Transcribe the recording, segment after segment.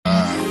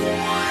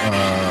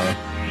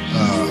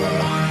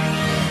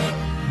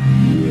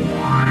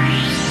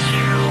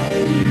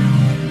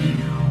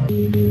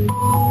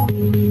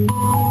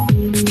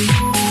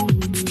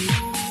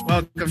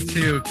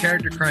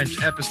Character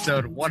Crunch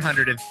episode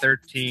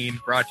 113,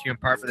 brought to you in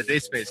part by the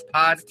Dayspace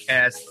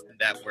Podcast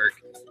Network.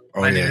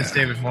 My name is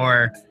David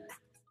Moore.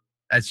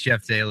 That's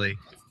Jeff Daly.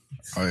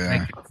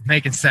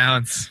 Making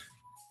sounds.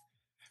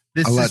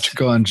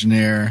 Electrical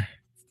engineer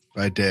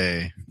by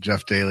day,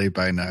 Jeff Daly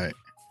by night.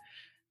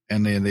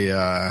 And in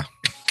the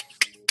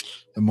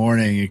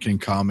morning, you can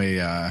call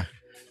me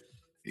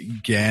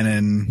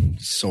Gannon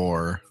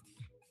Sore.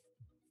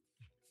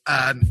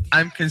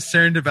 I'm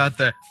concerned about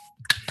the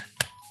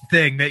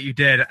thing that you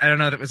did. I don't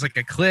know if it was like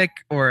a click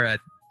or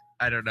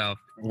I don't know.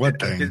 What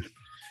thing?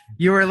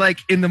 You were like,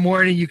 in the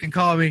morning, you can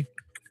call me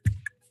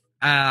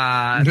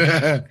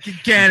Gannon.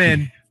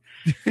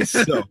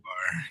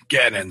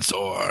 Gannon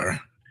Sore.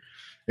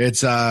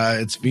 It's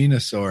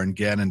Venusaur and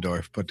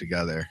Ganondorf put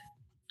together.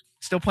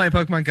 Still playing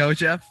Pokemon Go,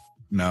 Jeff?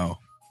 No.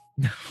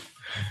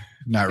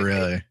 Not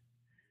really.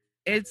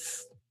 I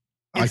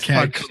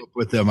can't cope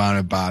with the amount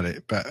of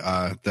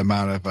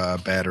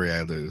battery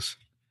I lose.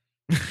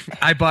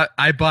 I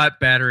bought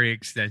battery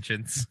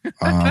extensions.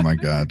 Oh my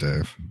god,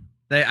 Dave!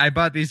 I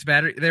bought these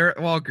battery. They were at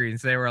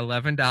Walgreens. They were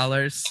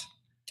 $11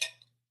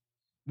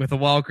 with a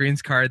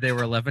Walgreens card. They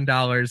were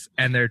 $11,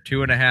 and they're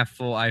 2.5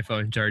 full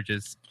iPhone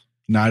charges.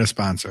 Not a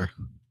sponsor.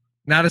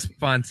 Not a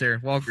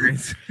sponsor.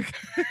 Walgreens.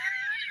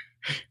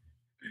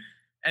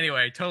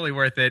 Anyway, totally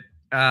worth it.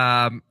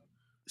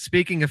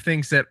 Speaking of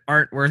things that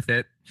aren't worth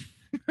it.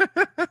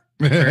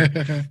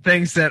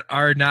 Things that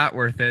are not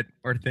worth it,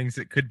 or things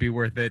that could be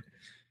worth it.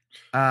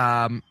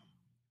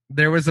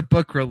 There was a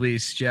book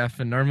release, Jeff,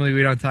 and normally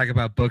we don't talk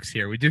about books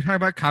here. We do talk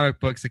about comic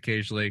books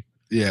occasionally.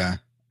 Yeah.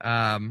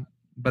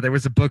 But there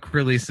was a book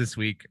release this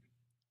week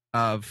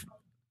of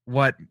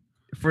what,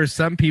 for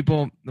some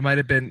people, might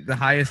have been the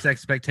highest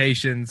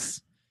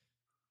expectations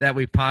that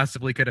we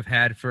possibly could have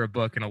had for a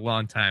book in a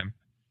long time.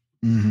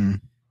 Mm-hmm.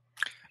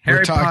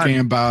 We're talking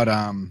about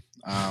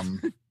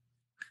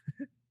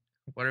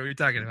what are we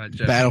talking about,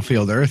 Jeff?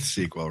 Battlefield Earth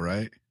sequel,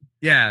 right?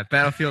 Yeah,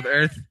 Battlefield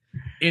Earth,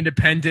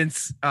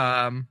 Independence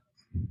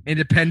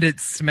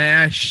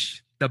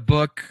Smash, the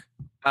book.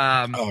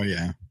 Oh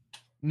yeah.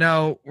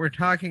 No, we're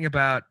talking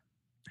about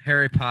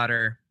Harry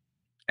Potter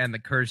and the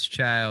Cursed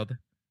Child,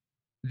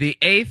 the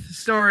 8th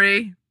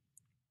story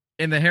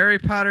in the Harry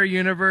Potter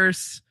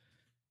universe,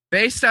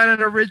 based on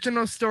an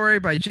original story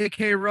by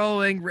J.K.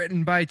 Rowling,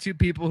 written by two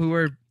people who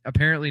are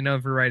apparently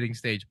known for writing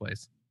stage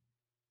plays.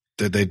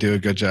 Did they do a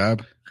good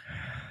job?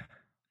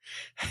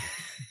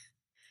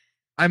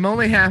 I'm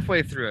only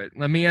halfway through it.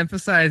 Let me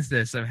emphasize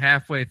this. I'm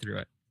halfway through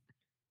it.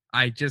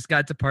 I just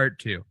got to part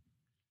 2.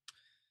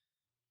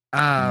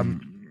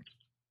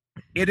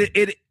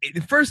 It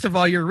first of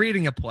all, you're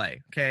reading a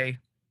play, okay?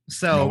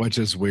 So, which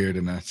is weird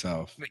in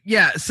itself.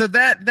 Yeah, so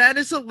that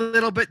is a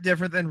little bit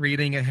different than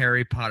reading a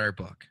Harry Potter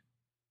book.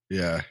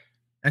 Yeah.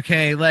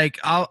 Okay, like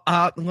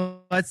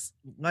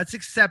let's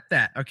accept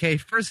that. Okay,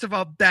 first of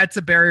all, that's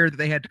a barrier that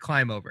they had to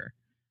climb over.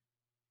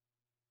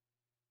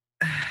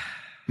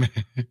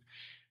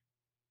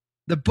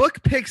 The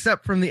book picks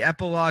up from the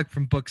epilogue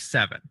from book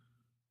 7.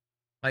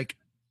 Like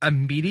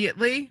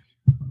immediately.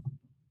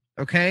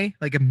 Okay?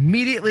 Like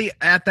immediately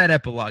at that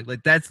epilogue.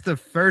 Like that's the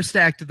first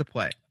act of the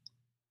play.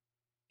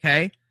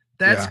 Okay?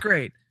 That's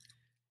great.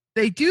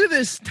 They do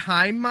this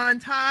time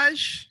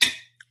montage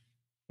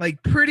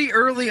like pretty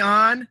early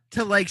on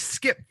to like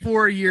skip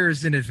 4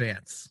 years in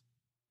advance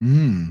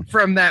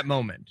from that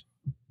moment.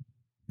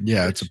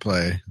 Yeah, it's a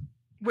play.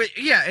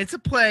 Yeah, it's a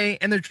play,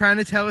 and they're trying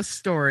to tell a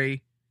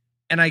story,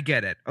 and I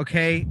get it,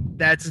 okay?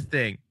 That's the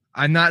thing.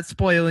 I'm not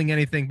spoiling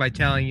anything by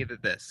telling you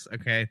this,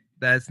 okay?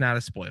 That's not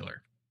a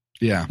spoiler.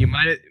 Yeah. You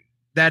might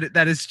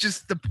that is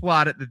just the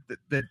plot,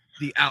 the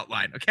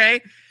outline,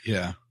 okay?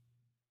 Yeah.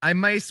 I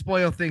might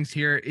spoil things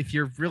here if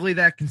you're really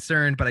that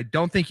concerned, but I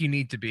don't think you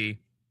need to be.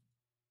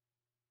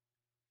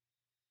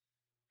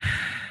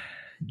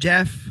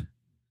 Jeff,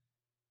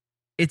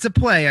 it's a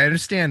play. I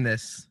understand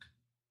this.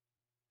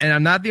 And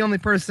I'm not the only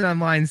person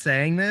online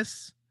saying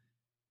this,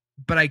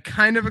 but I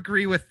kind of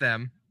agree with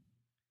them.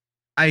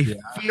 I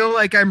feel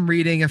like I'm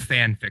reading a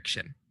fan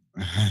fiction.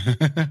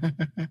 Okay?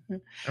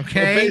 Well,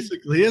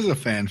 basically is a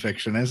fan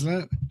fiction, isn't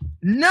it?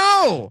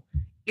 No,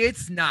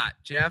 it's not,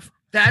 Jeff.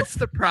 That's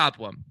the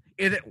problem.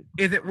 If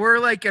it were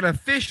like an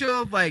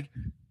official, like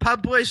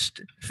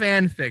published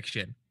fan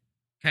fiction,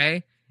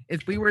 okay?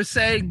 If we were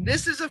saying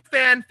this is a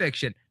fan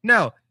fiction,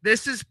 no,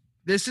 this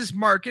is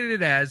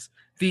marketed as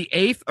the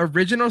 8th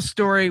original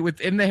story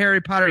within the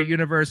Harry Potter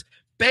universe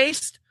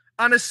based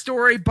on a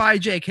story by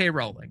J.K.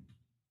 Rowling.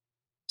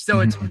 So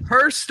it's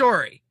her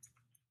story.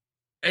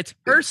 It's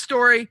her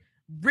story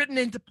written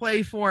into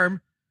play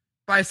form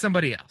by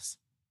somebody else.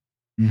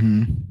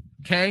 Mm-hmm.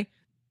 Okay?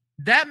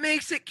 That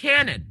makes it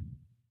canon.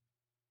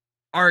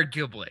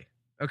 Arguably.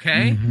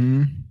 Okay?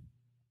 Mm-hmm.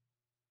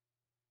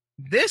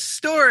 This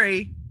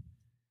story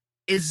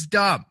is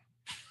dumb.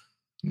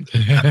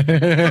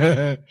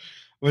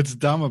 What's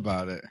dumb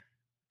about it?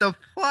 The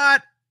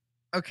plot.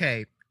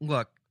 Okay,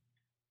 look.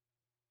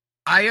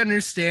 I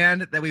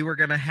understand that we were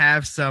going to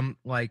have some,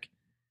 like,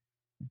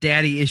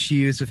 daddy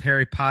issues with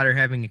Harry Potter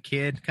having a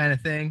kid kind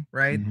of thing,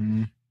 right?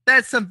 Mm-hmm.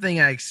 That's something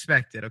I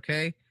expected,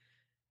 okay?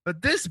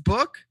 But this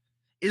book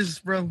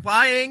is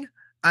relying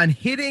on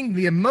hitting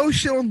the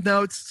emotional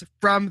notes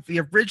from the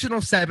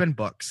original 7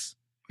 books.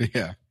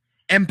 Yeah.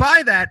 And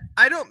by that,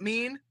 I don't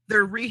mean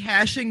they're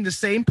rehashing the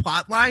same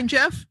plot line,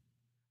 Jeff,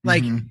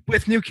 like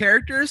with new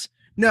characters.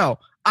 No,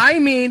 I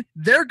mean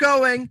they're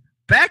going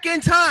back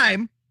in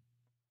time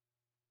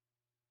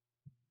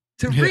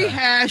to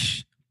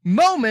rehash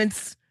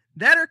moments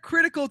that are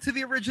critical to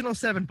the original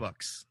 7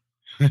 books.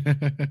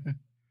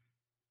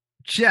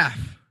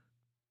 Jeff,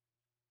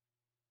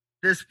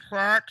 this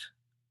plot,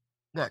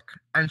 look,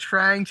 I'm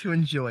trying to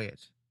enjoy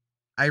it.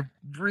 I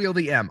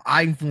really am.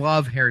 I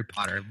love Harry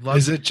Potter.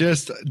 Is it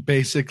just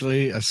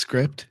basically a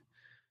script?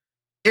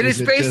 It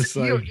is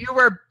basically you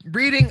are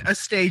reading a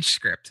stage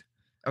script.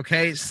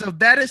 Okay, so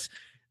that is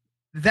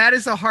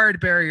a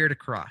hard barrier to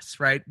cross,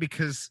 right?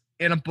 Because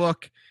in a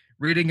book,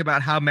 reading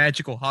about how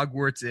magical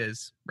Hogwarts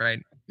is,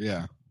 right?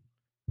 Yeah,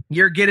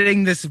 you're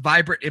getting this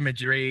vibrant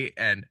imagery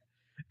and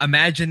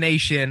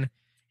imagination,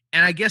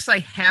 and I guess I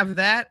have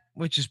that,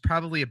 which is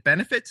probably a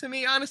benefit to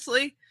me,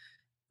 honestly.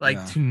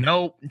 Like to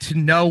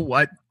know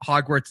what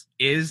Hogwarts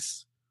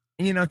is.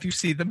 And, you know, if you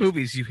see the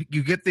movies,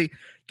 you get the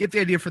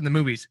idea from the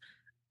movies.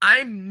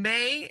 I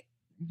may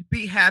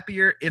be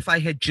happier if I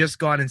had just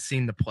gone and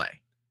seen the play.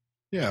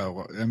 Yeah,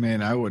 well, I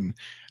mean, I wouldn't.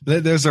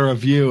 There's a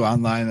review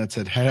online that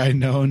said, had I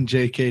known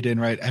J.K.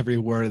 didn't write every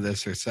word of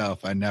this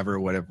herself, I never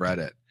would have read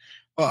it.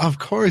 Well, of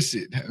course.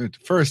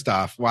 First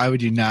off, why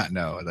would you not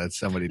know that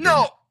somebody didn't?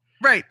 No,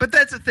 right. But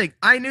that's the thing.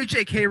 I knew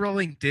J.K.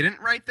 Rowling didn't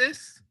write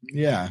this.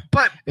 Yeah.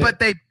 But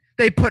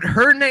they put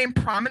her name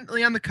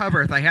prominently on the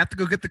cover. If I have to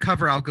go get the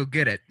cover, I'll go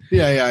get it.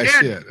 Yeah, I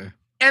see it.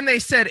 And they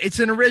said it's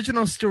an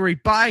original story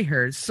by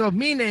her. So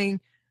meaning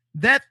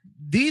that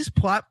these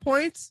plot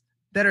points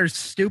that are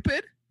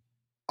stupid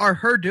are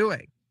her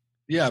doing.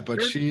 Yeah,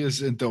 but she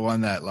isn't the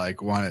one that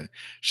like wanted.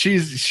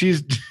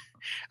 She's.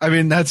 I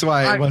mean, that's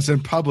why it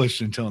wasn't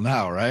published until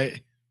now, right?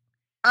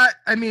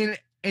 I mean,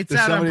 it's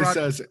out somebody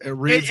says it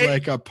reads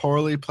like a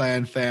poorly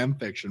planned fan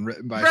fiction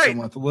written by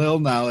someone with little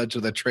knowledge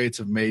of the traits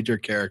of major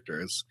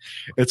characters.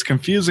 It's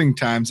confusing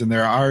times, and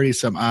there are already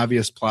some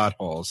obvious plot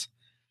holes.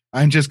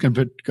 I'm just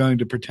going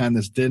to pretend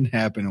this didn't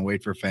happen and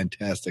wait for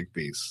Fantastic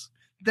Beasts.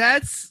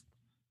 That's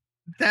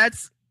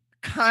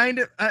kind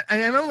of. I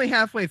am only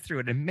halfway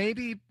through it, and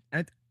maybe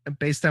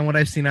based on what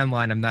I've seen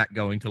online, I'm not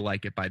going to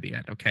like it by the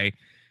end. Okay,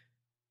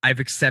 I've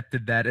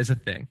accepted that as a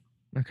thing.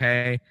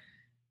 Okay.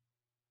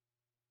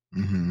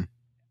 Mm-hmm.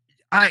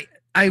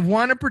 I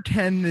want to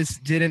pretend this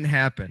didn't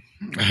happen.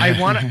 I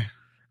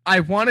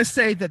want to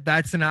say that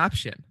that's an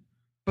option.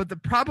 But the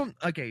problem,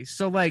 okay,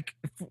 so like,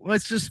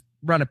 let's just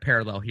run a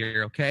parallel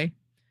here, okay?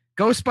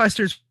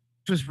 Ghostbusters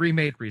was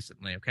remade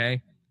recently,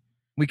 okay?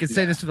 We could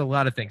say this with a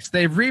lot of things.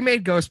 They've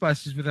remade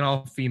Ghostbusters with an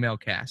all-female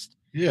cast.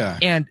 Yeah.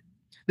 And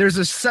there's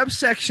a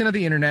subsection of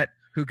the internet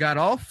who got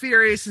all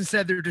furious and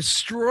said they're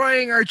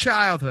destroying our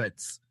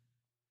childhoods.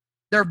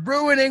 They're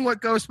ruining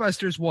what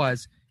Ghostbusters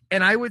was.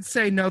 And I would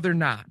say, no, they're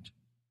not.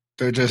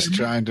 They're just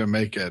trying to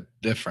make it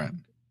different.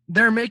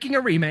 They're making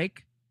a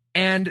remake,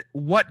 and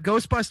what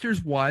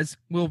Ghostbusters was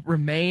will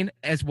remain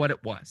as what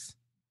it was.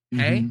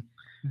 Okay? Mm-hmm.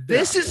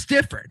 This is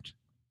different.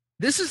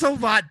 This is a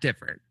lot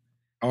different.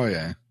 Oh,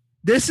 yeah.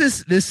 This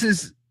is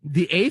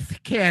the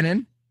 8th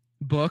canon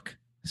book,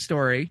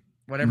 story,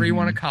 whatever you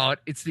want to call it.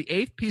 It's the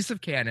 8th piece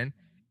of canon,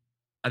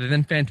 other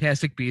than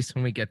Fantastic Beasts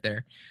when we get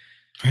there.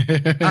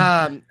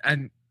 But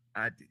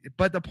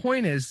the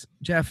point is,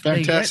 Jeff,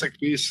 Fantastic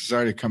Beasts has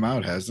already come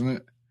out, hasn't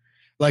it?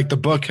 Like the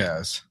book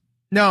has.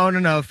 No.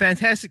 The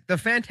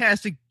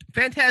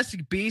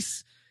Fantastic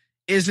Beasts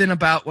isn't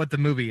about what the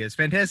movie is.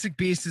 Fantastic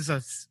Beasts is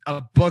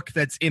a book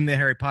that's in the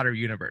Harry Potter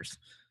universe.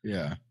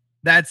 Yeah.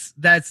 That's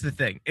the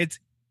thing.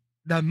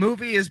 The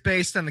movie is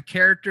based on the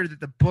character that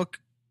the book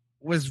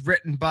was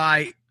written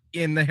by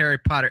in the Harry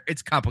Potter.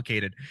 It's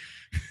complicated.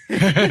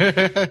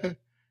 The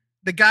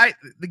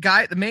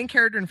main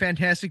character in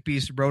Fantastic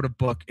Beasts wrote a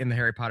book in the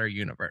Harry Potter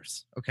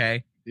universe.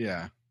 Okay.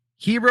 Yeah.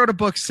 He wrote a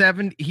book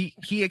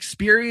he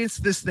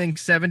experienced this thing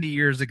 70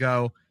 years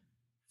ago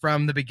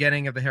from the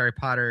beginning of the Harry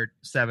Potter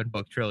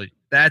 7-book trilogy.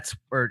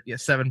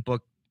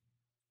 7-book.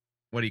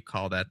 What do you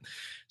call that?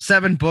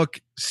 7-book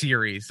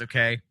series.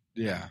 Okay.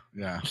 Yeah.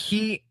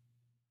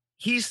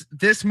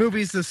 This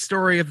movie's the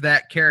story of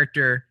that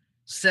character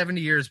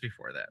 70 years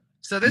before that.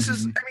 So this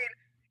is,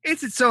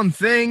 it's its own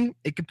thing.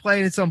 It can play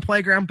in its own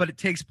playground, but it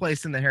takes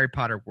place in the Harry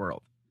Potter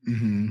world.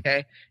 Mm-hmm.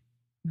 Okay.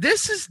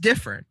 This is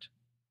different.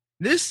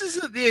 This is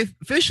the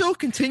official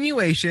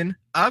continuation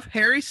of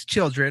Harry's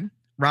children,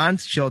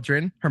 Ron's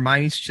children,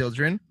 Hermione's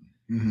children,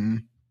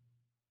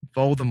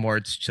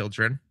 Voldemort's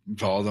children.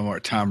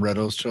 Tom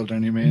Riddle's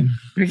children, you mean?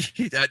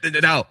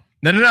 No.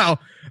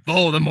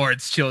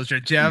 Voldemort's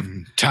children, Jeff.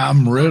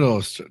 Tom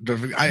Riddle's.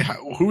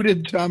 Who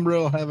did Tom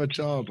Riddle have a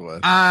child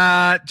with?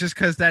 Just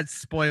because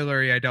that's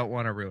spoilery, I don't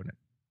want to ruin it.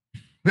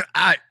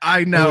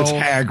 I know. It was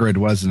Hagrid,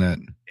 wasn't it?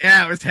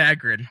 Yeah, it was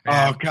Hagrid.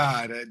 Oh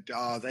God!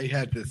 They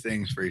had the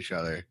things for each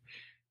other.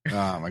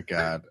 Oh my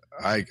God!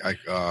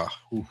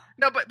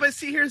 No, but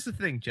see, here's the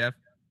thing, Jeff.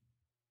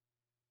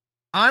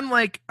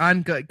 unlike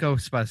on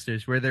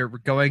Ghostbusters, where they're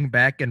going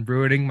back and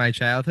ruining my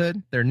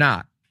childhood, they're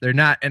not. They're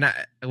not. And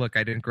I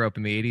didn't grow up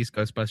in the 80s.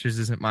 Ghostbusters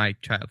isn't my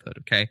childhood,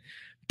 okay?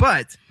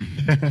 But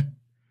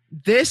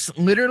this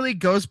literally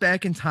goes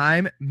back in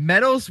time,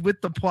 meddles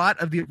with the plot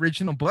of the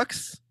original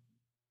books,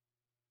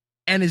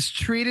 and is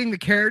treating the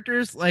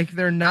characters like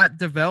they're not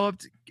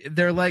developed.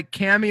 They're like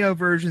cameo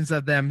versions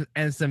of them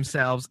as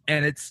themselves,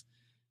 and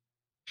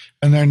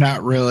they're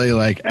not really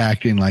like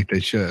acting like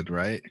they should,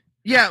 right?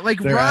 Yeah, like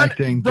they're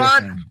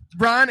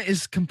Ron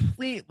is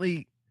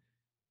completely.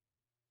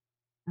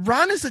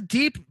 Ron is a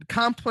deep,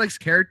 complex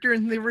character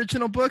in the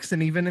original books,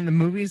 and even in the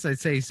movies, I'd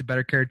say he's a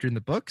better character in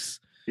the books.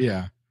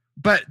 Yeah,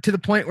 but to the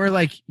point where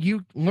like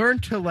you learn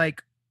to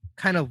like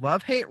kind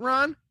of hate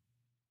Ron,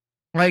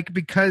 like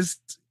because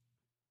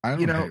I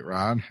don't hate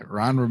Ron.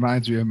 Ron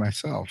reminds me of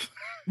myself.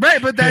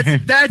 Right, but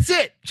that's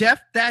it, Jeff.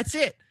 That's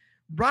it.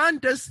 Ron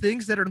does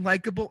things that are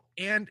likable,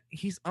 and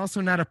he's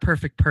also not a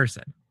perfect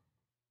person.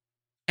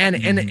 And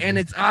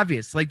it's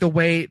obvious, like the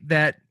way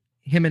that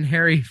him and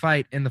Harry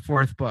fight in the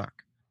 4th book.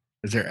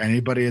 Is there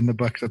anybody in the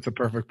book that's a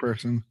perfect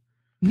person?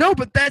 No,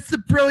 but that's the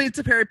brilliance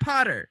of Harry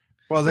Potter.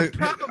 Well, the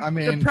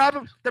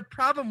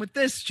problem with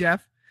this,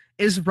 Jeff,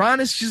 is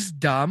Ron is just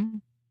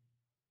dumb.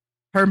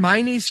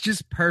 Hermione's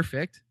just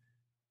perfect.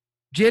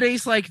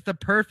 Ginny's like the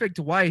perfect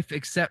wife,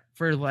 except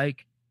for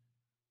like,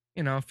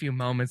 a few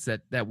moments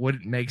that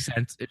wouldn't make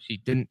sense if she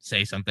didn't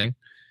say something.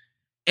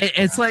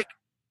 It's like,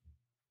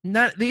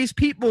 not these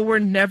people were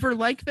never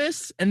like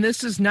this, and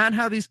this is not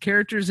how these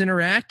characters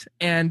interact.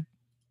 And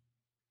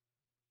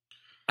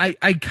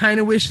I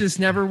kind of wish this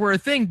never were a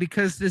thing,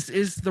 because this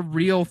is the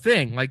real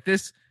thing. Like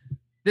this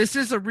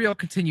is a real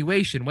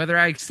continuation, whether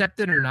I accept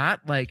it or not.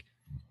 Like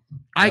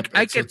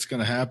it's going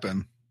to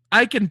happen.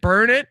 I can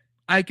burn it.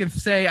 I can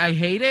say I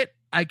hate it.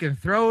 I can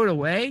throw it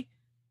away,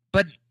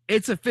 but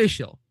it's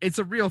official. It's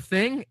a real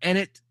thing, and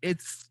it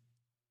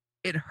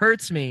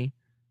hurts me.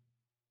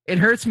 It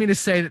hurts me to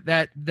say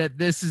that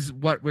this is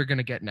what we're going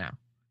to get now.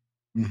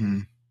 Mm-hmm.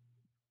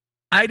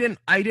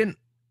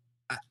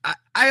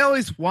 I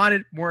always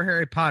wanted more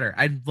Harry Potter.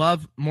 I'd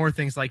love more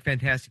things like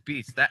Fantastic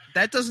Beasts.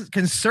 That doesn't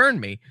concern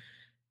me.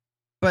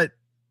 But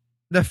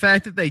the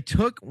fact that they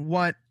took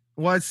what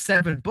was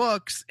 7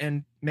 books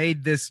and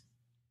made this,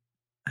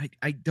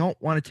 I don't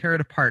want to tear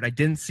it apart. I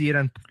didn't see it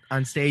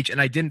on stage,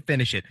 and I didn't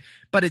finish it.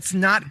 But it's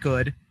not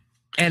good.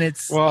 And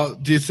it's... Well,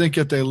 do you think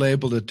if they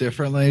labeled it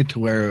differently to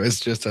where it was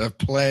just a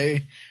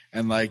play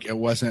and like it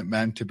wasn't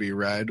meant to be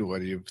read, what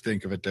do you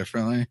think of it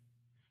differently?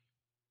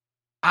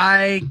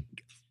 I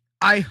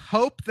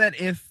hope that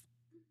if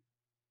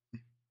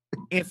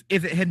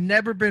it had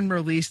never been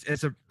released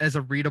as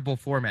a readable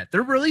format.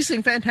 They're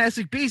releasing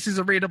Fantastic Beasts as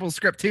a readable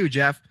script too,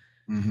 Jeff.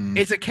 Mm-hmm.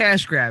 It's a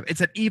cash grab.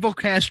 It's an evil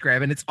cash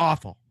grab, and it's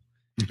awful.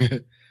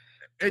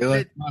 They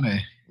like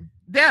money.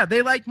 Yeah,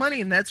 they like money,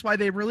 and that's why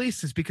they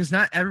released this, because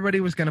not everybody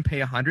was going to pay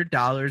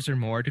 $100 or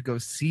more to go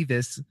see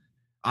this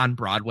on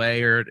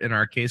Broadway, or in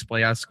our case,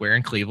 Playhouse Square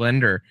in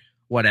Cleveland or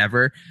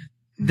whatever.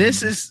 Mm-hmm.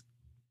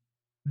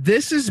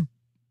 This is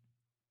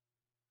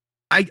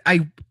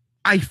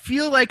I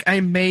feel like I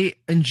may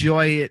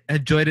enjoyed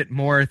it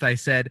more if I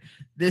said,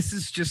 this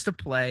is just a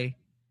play.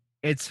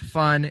 It's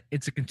fun.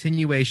 It's a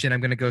continuation. I'm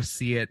going to go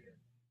see it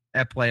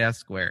at Playhouse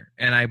Square,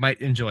 and I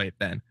might enjoy it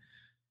then.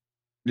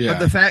 Yeah. But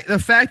the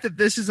fact that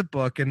this is a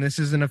book and this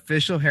is an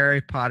official Harry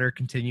Potter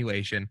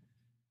continuation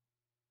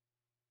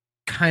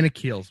kind of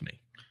kills me.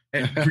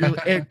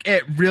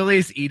 It really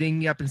is eating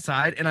me up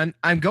inside, and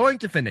I'm going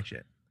to finish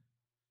it.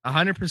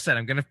 100%.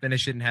 I'm going to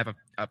finish it and have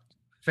a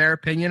fair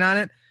opinion on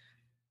it.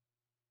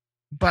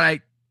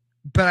 But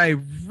I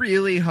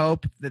really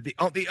hope that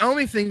the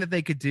only thing that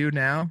they could do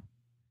now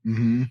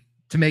mm-hmm.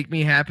 to make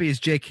me happy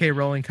is J.K.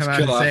 Rowling come out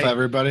and say, kill off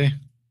everybody.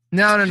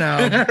 No.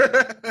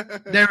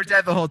 They were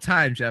dead the whole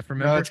time, Jeff.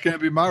 Remember? No, it's going to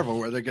be Marvel,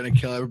 where they're going to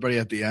kill everybody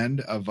at the end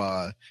of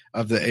the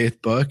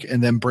 8th book,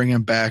 and then bring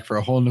him back for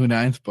a whole new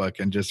 9th book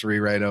and just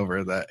rewrite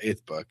over the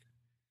 8th book.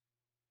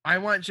 I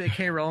want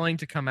J.K. Rowling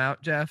to come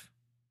out, Jeff,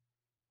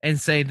 and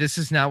say this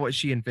is not what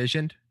she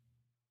envisioned.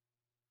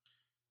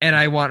 And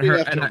I want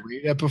her to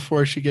read it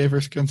before she gave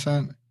her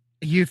consent.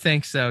 You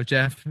think so,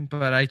 Jeff?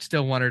 But I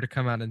still want her to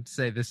come out and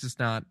say this is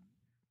not.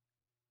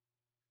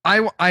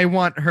 I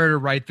want her to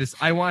write this.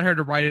 I want her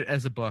to write it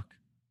as a book.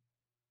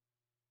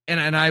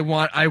 And I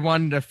want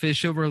an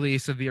official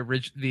release of the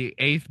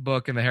 8th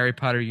book in the Harry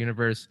Potter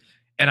universe,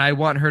 and I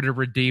want her to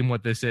redeem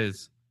what this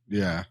is.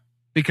 Yeah.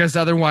 Because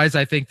otherwise,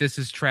 I think this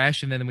is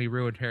trash, and then we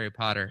ruined Harry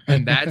Potter,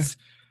 and that's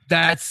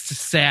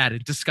sad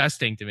and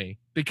disgusting to me,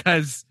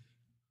 because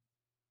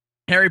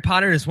Harry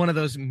Potter is one of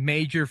those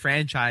major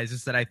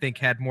franchises that I think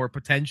had more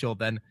potential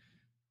than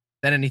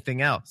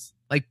anything else.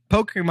 Like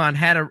Pokemon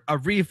had a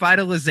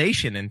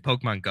revitalization in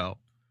Pokemon Go.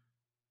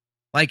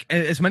 Like,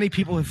 as many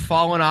people have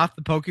fallen off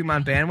the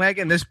Pokemon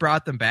bandwagon, this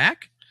brought them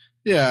back.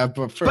 Yeah,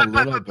 but a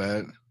little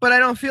bit. But I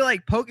don't feel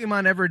like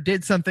Pokemon ever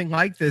did something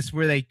like this,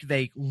 where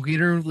they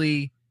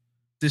literally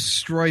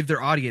destroyed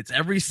their audience.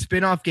 Every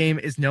spin-off game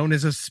is known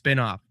as a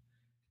spin-off.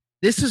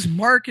 This is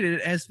marketed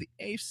as the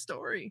 8th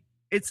story.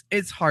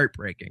 It's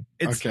heartbreaking.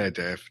 Okay,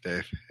 Dave.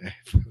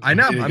 I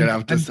know. Get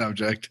off the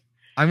subject.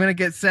 I'm gonna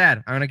get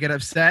sad. I'm gonna get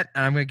upset,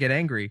 and I'm gonna get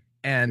angry,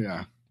 and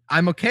yeah.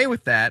 I'm okay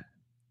with that.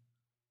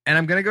 And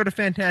I'm gonna go to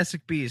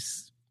Fantastic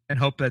Beasts and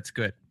hope that's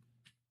good.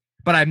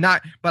 But I'm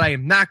not. But I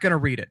am not gonna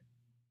read it.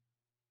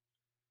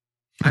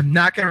 I'm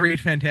not gonna read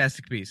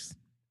Fantastic Beasts.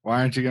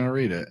 Why aren't you gonna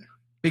read it?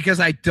 Because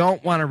I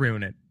don't want to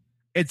ruin it.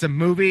 It's a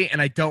movie,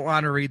 and I don't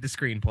want to read the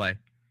screenplay.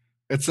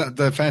 It's not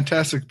the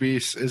Fantastic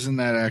Beasts. Isn't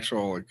that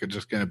actual? Like,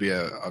 just going to be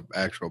a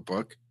actual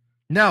book?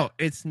 No,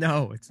 it's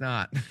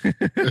not.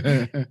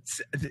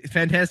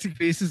 Fantastic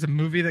Beasts is a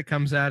movie that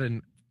comes out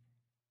in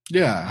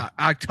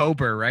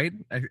October, right?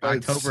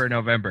 October or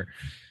November.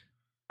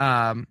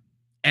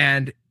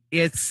 And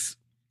it's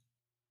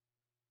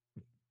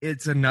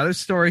another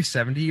story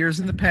 70 years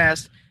in the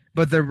past,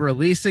 but they're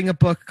releasing a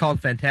book called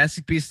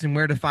Fantastic Beasts and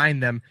Where to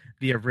Find Them,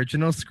 the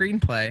original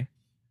screenplay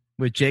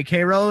with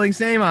J.K. Rowling's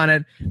name on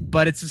it,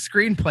 but it's a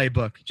screenplay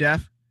book,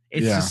 Jeff.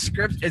 It's the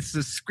script. It's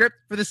the script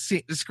for the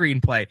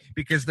screenplay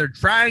because they're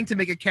trying to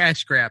make a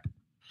cash grab.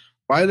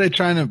 Why are they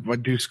trying to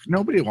do?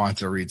 Nobody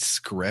wants to read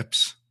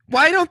scripts.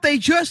 Why don't they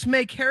just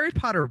make Harry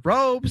Potter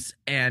robes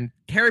and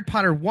Harry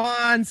Potter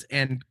wands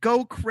and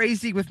go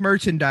crazy with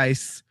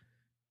merchandise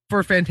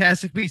for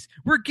Fantastic Beasts?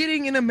 We're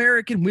getting an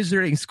American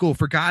wizarding school,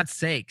 for God's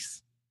sakes.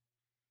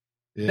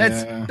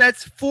 Yeah.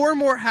 That's 4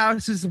 more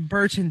houses of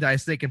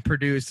merchandise they can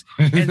produce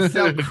and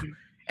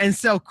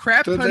sell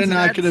crap. So they're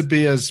not going to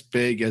be as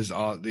big as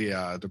all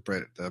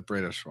the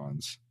British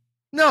ones.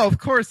 No, of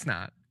course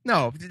not.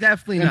 No,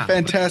 definitely not.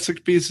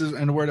 Fantastic Pieces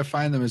and Where to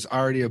Find Them is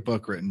already a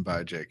book written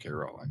by J.K.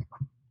 Rowling.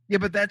 Yeah,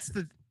 but that's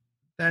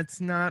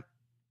not.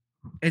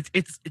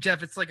 It's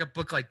Jeff. It's like a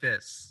book like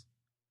this.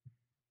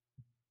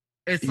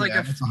 It's like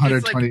it's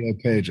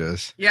 128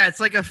 pages. Yeah, it's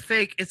like a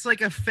fake. It's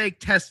like a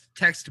fake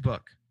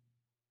textbook.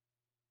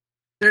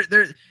 There's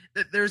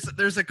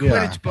a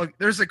Quidditch book.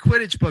 There's a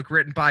Quidditch book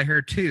written by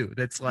her too.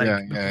 That's like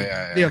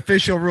the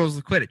official rules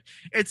of Quidditch.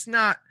 It's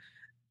not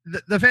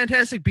the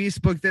Fantastic Beasts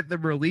book that they're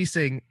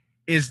releasing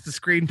is the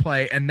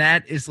screenplay, and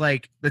that is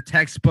like the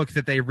textbook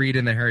that they read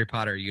in the Harry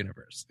Potter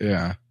universe.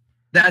 Yeah,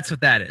 that's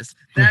what that is.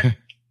 That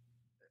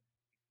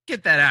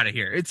get that out of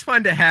here. It's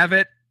fun to have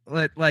it.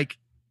 Like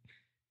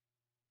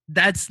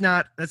that's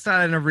not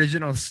an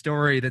original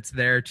story that's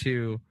there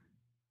to.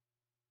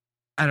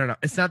 I don't know.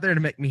 It's not there to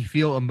make me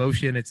feel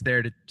emotion. It's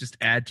there to just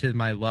add to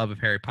my love of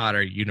Harry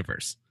Potter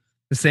universe.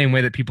 The same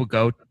way that people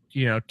go,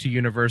 to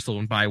Universal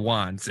and buy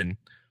wands and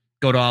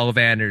go to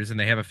Ollivanders and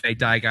they have a fake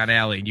Diagon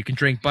Alley and you can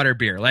drink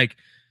butterbeer. Like,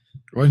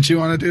 wouldn't you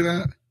want to do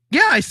that?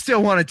 Yeah, I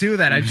still want to do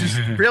that. I'm just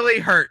really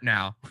hurt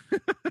now.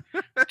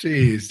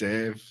 Jeez,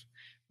 Dave.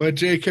 But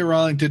J.K.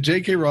 Rowling, did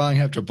J.K. Rowling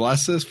have to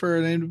bless this for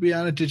her name to be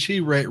on it? Did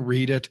she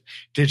read it?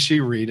 Did she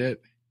read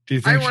it? Do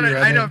you think she read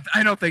it?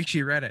 I don't think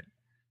she read it.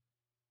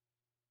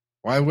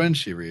 Why wouldn't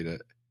she read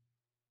it?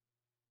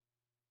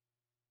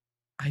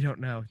 I don't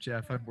know,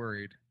 Jeff. I'm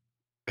worried.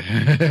 She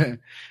read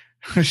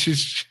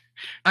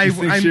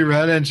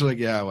it and she's like,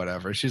 yeah,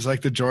 whatever. She's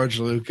like the George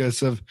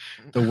Lucas of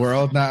the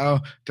world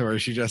now, to where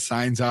she just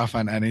signs off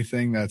on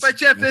anything that's. But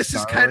Jeff, this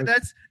is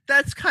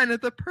that's kind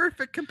of the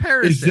perfect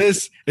comparison.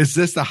 Is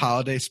this the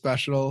holiday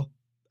special?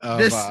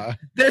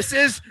 This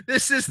is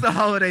the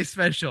holiday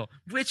special,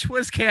 which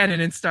was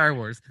canon in Star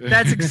Wars.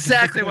 That's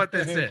exactly what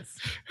this is.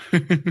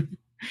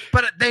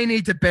 But they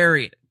need to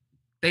bury it.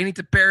 They need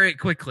to bury it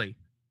quickly.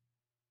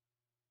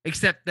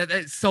 Except that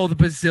it sold a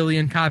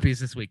bazillion copies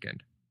this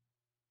weekend.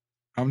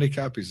 How many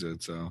copies did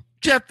it sell?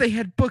 Jeff, they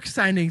had book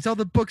signings. All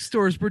the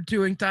bookstores were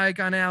doing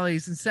Diagon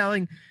Alleys and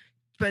selling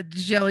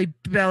Jelly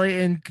Belly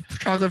and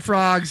chocolate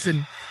frogs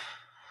and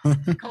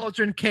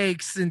cauldron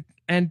cakes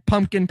and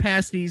pumpkin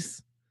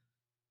pasties.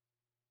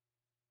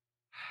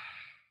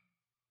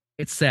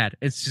 It's sad.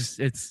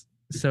 It's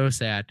so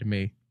sad to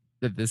me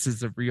that this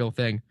is a real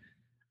thing.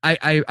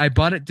 I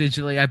bought it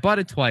digitally. I bought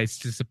it twice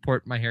to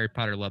support my Harry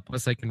Potter love.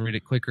 Plus, I can read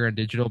it quicker on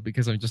digital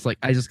because I'm just like,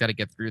 I just got to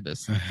get through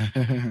this.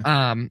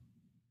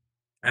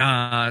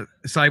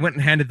 So I went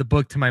and handed the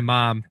book to my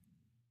mom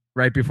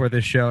right before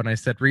this show, and I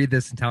said, read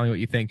this and tell me what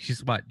you think.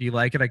 She's, what, do you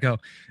like it? I go,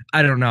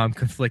 I don't know. I'm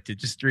conflicted.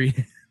 Just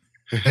read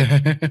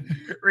it.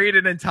 Read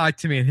it and talk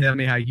to me and tell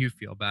me how you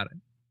feel about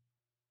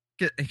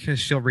it. Because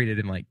she'll read it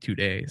in like 2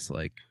 days.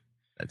 Like,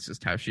 that's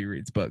just how she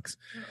reads books.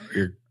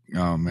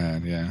 Oh,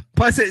 man, yeah.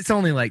 Plus, it's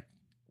only like,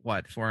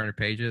 400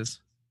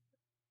 pages?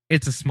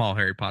 It's a small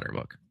Harry Potter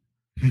book.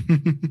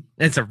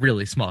 It's a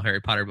really small Harry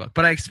Potter book,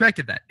 but I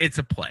expected that. It's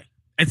a play.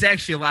 It's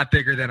actually a lot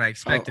bigger than I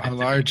expected. How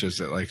large is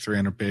it? Like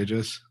 300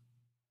 pages?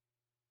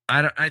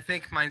 I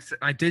think my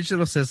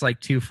digital says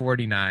like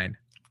 249.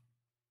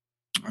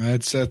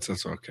 That's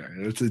okay.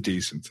 It's a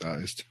decent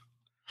sized.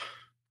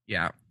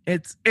 Yeah,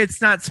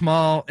 it's not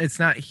small. It's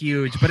not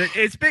huge, but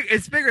it's big.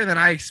 It's bigger than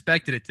I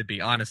expected it to be,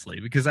 honestly,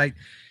 because I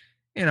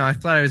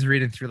thought I was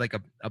reading through like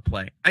a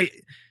play.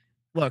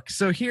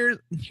 So here's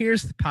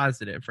the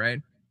positive, right?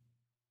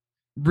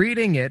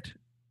 Reading it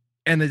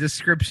and the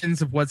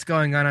descriptions of what's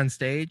going on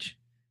stage,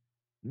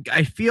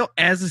 I feel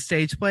as a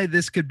stage play,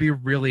 this could be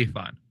really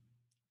fun.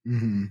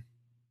 Mm-hmm.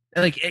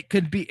 Like it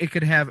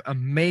could have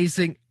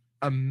amazing,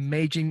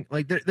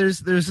 like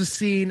there's a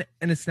scene,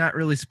 and it's not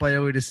really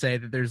spoilery to say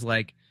that there's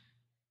like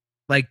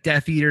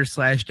Death Eater /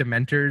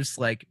 Dementors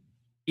like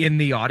in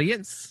the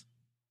audience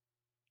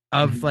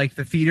of like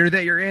the theater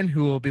that you're in,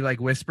 who will be like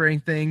whispering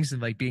things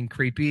and like being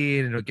creepy,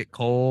 and it'll get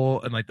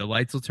cold and like the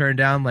lights will turn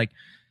down. Like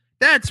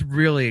that's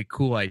really a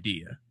cool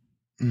idea.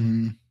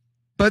 Mm-hmm.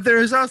 But there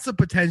is also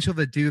potential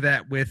to do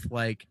that with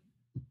like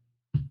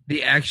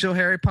the actual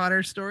Harry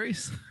Potter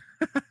stories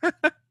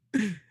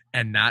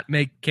and not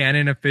make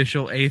canon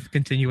official 8th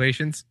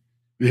continuations.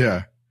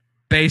 Yeah.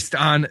 Based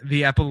on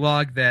the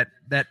epilogue that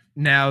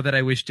now that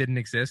I wish didn't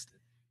exist.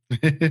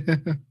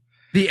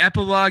 The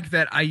epilogue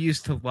that I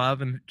used to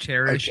love and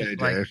cherish, okay,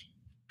 like Dave.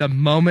 the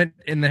moment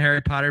in the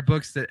Harry Potter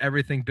books that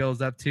everything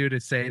builds up to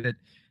say that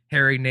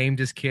Harry named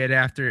his kid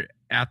after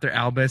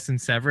Albus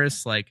and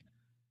Severus, like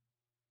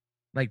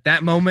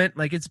that moment,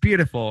 like it's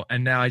beautiful.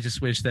 And now I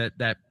just wish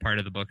that part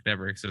of the book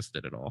never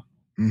existed at all.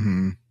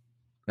 Mm-hmm.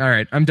 All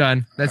right, I'm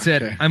done. That's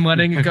it. I'm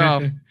letting it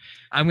go.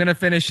 I'm gonna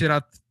finish it.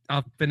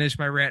 I'll finish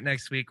my rant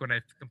next week when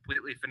I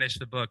completely finish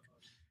the book.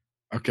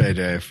 Okay,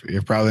 Dave.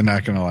 You're probably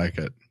not gonna like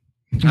it.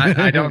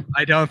 I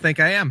don't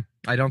think I am.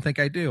 I don't think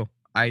I do.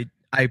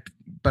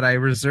 But I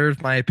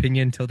reserve my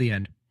opinion till the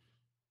end.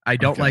 I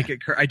don't like it.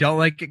 I don't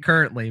like it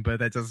currently, but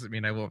that doesn't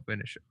mean I won't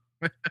finish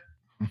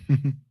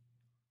it.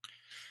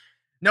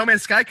 No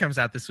Man's Sky comes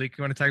out this week.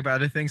 You want to talk about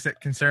other things that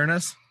concern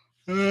us?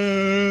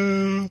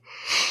 I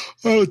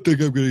don't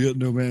think I'm gonna get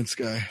No Man's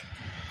Sky.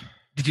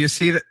 Did you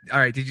see that? All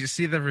right. Did you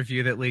see the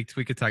review that leaked?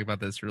 We could talk about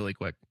this really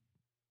quick.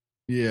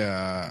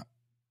 Yeah.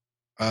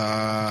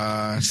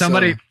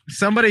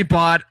 Somebody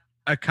bought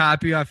a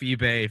copy off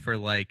eBay for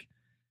like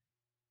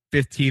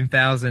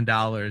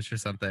 $15,000 or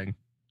something.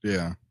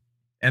 Yeah.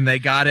 And they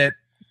got it,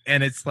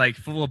 and it's like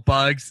full of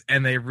bugs,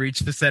 and they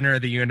reached the center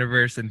of the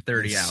universe in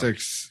 30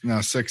 hours.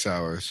 6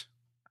 hours.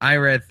 I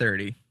read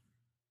 30.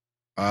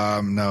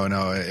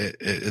 No.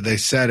 They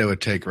said it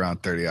would take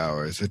around 30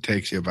 hours. It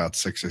takes you about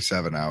 6 or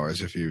 7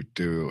 hours if you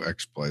do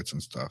exploits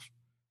and stuff.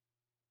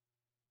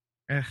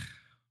 Ugh.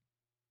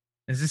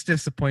 Is this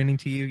disappointing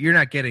to you? You're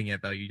not getting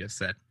it, though, you just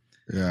said.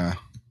 Yeah.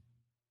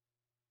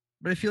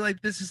 But I feel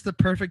like this is the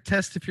perfect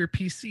test of your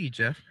PC,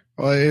 Jeff.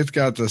 Well, it's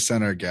got the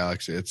center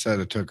galaxy. It said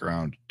it took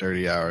around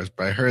 30 hours,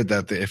 but I heard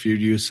that if you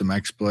use some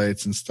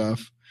exploits and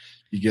stuff,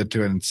 you get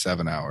to it in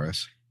 7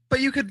 hours.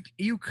 But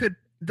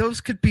those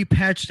could be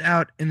patched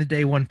out in the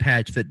day one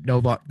patch that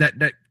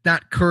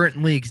not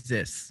currently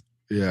exists.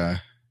 Yeah.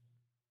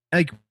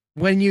 Like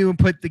when you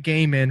put the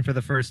game in for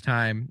the first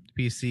time,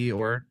 PC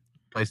or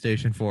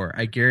PlayStation 4,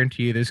 I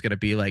guarantee you there's going to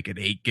be like an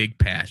 8 gig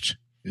patch.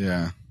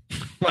 Yeah.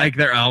 Like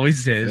there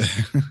always is.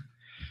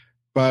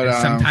 But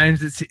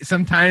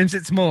sometimes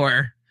it's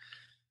more.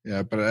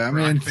 Yeah, but I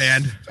mean,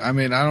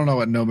 I don't know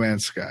what No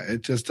Man's Sky.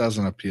 It just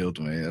doesn't appeal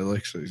to me. It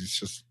looks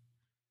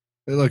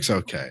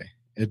okay.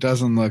 It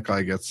doesn't look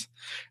like it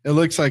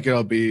looks like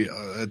it'll be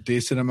a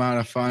decent amount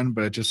of fun,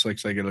 but it just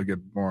looks like it'll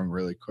get boring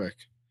really quick.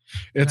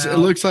 It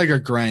looks like a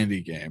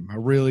grindy game, a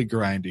really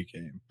grindy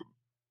game.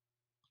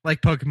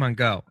 Like Pokemon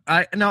Go.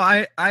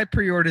 I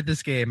pre-ordered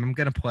this game. I'm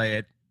going to play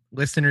it.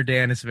 Listener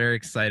Dan is very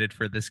excited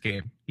for this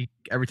game.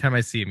 Every time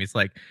I see him, he's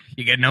like,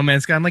 "You get No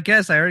Man's Sky?" I'm like,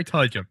 "Yes, I already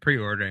told you. I'm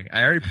pre-ordering.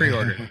 I already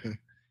pre-ordered.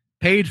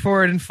 Paid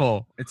for it in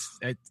full.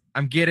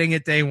 I'm getting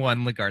it day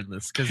one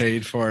regardless."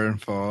 Paid for it in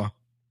full.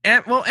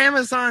 Well,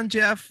 Amazon,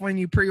 Jeff, when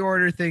you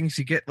pre-order things,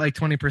 you get like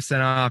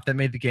 20% off. That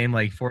made the game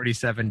like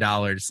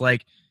 $47.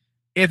 Like,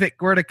 if it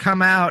were to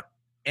come out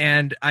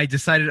and I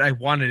decided I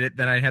wanted it,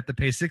 then I'd have to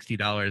pay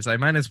 $60. I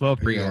might as well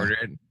pre-order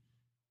it.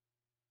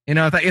 You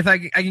know, if I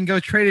can go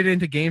trade it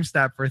into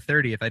GameStop for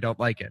 $30 if I don't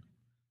like it.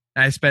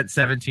 I spent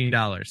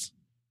 $17.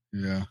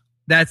 Yeah.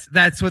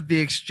 That's what the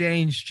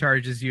exchange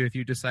charges you if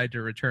you decide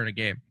to return a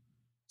game.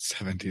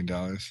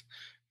 $17.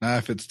 Not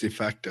if it's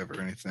defective or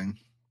anything.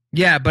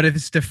 Yeah, but if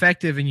it's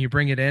defective and you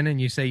bring it in and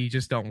you say you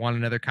just don't want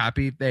another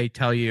copy, they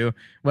tell you,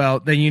 well,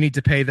 then you need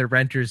to pay the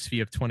renter's fee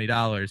of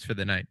 $20 for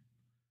the night.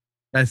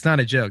 That's not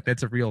a joke.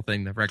 That's a real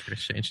thing the Record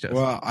Exchange does.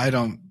 Well, I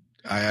don't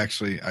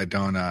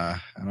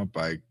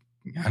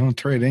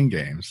trade in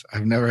games.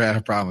 I've never had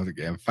a problem with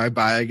a game. If I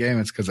buy a game,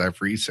 it's because I've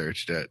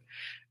researched it,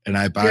 and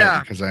I buy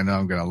it because I know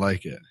I'm going to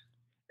like it.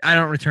 I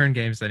don't return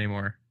games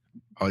anymore.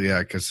 Oh, yeah,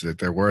 because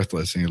they're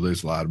worthless and you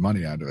lose a lot of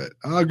money out of it.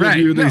 I'll give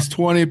you these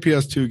 20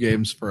 PS2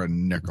 games for a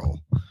nickel.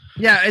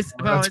 Yeah,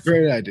 that's a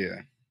great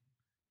idea.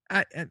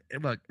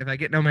 Look, if I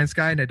get No Man's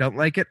Sky and I don't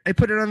like it, I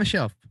put it on the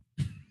shelf.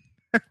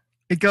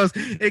 It goes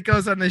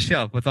on the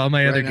shelf with all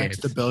my other games. Right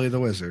next to Billy the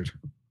Wizard.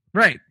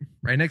 Right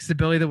next to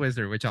Billy the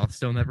Wizard, which I'll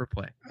still never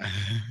play.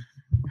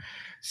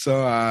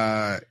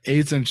 So,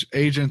 Agents of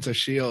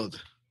S.H.I.E.L.D.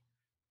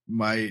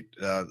 might,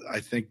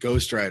 I think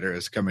Ghost Rider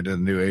is coming to the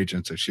new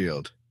Agents of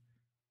S.H.I.E.L.D.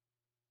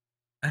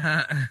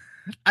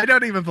 I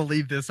don't even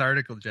believe this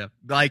article, Jeff.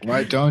 Like,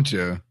 why don't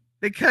you?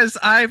 Because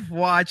I've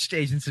watched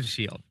Agents of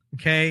S.H.I.E.L.D.,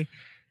 okay?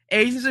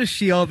 Agents of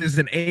S.H.I.E.L.D. is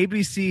an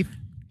ABC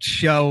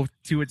show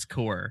to its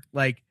core.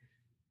 Like,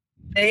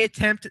 they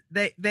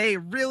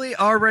really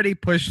already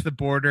pushed the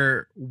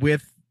border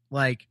with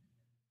like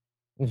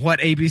what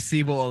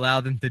ABC will allow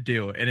them to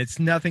do, and it's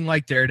nothing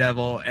like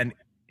Daredevil, and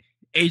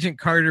Agent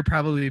Carter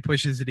probably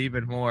pushes it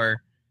even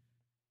more.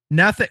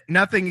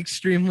 Nothing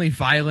extremely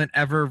violent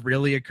ever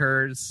really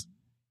occurs.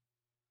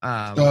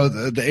 So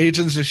the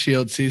Agents of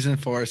S.H.I.E.L.D. season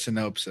 4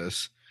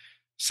 synopsis.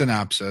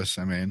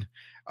 I mean,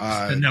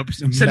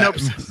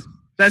 synopsis.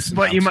 That's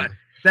what you might.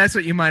 That's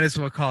what you might as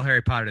well call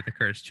Harry Potter: The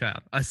Cursed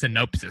Child. A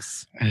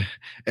synopsis.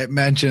 It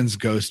mentions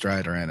Ghost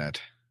Rider in it,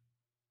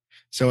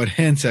 so it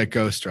hints at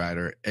Ghost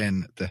Rider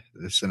in the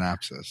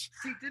synopsis.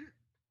 See,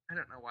 I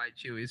don't know why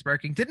Chewie's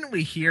barking. Didn't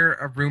we hear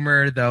a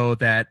rumor though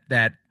that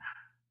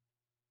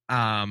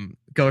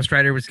Ghost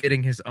Rider was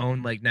getting his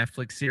own like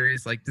Netflix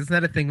series? Like, isn't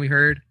that a thing we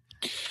heard?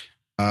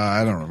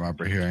 I don't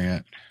remember hearing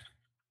it.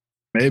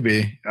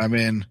 Maybe. I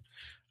mean,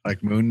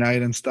 like Moon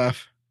Knight and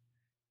stuff.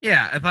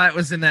 Yeah, I thought it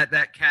was in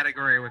that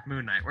category with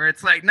Moon Knight, where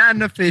it's like not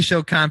an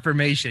official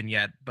confirmation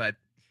yet, but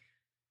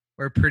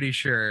we're pretty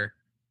sure.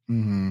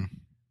 Mm-hmm.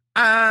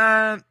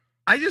 I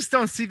just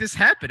don't see this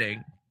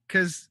happening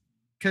because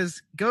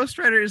Ghost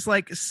Rider is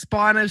like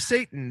spawn of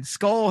Satan,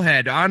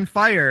 Skullhead on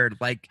fire,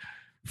 like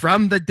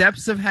from the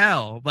depths of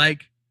hell,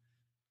 like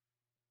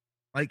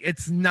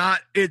it's not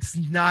Agents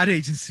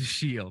of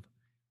S.H.I.E.L.D.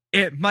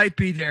 It might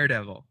be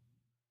Daredevil.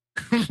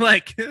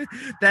 Like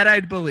that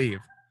I'd believe.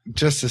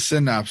 Just a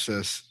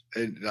synopsis.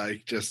 It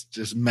like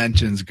just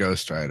mentions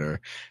Ghost Rider.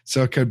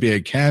 So it could be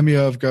a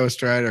cameo of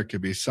Ghost Rider, it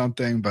could be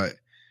something, but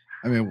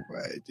I mean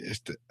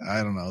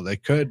I don't know. They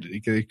could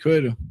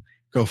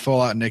go full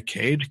out Nick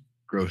Cage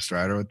Ghost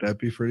Rider. Would that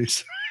be pretty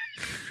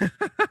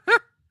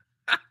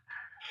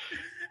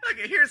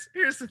Okay,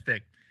 here's the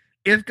thing.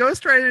 If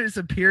Ghost Rider is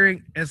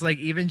appearing as like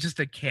even just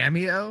a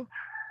cameo,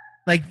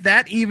 like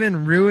that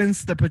even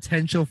ruins the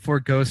potential for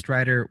Ghost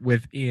Rider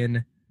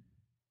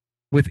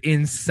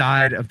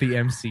inside of the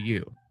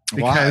MCU.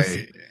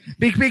 Why?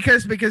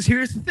 Because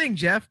here's the thing,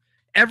 Jeff.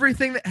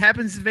 Everything that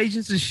happens with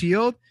Agents of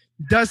S.H.I.E.L.D.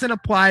 doesn't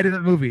apply to the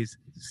movies.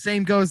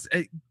 It goes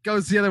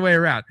the other way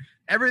around.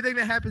 Everything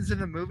that happens in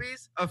the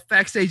movies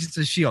affects Agents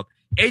of S.H.I.E.L.D.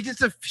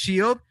 Agents of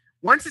S.H.I.E.L.D.,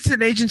 once it's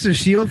an Agents of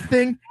S.H.I.E.L.D.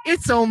 thing,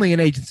 it's only an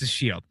Agents of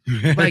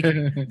S.H.I.E.L.D. Like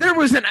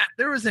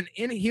there was an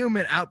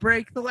Inhuman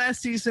outbreak the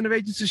last season of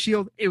Agents of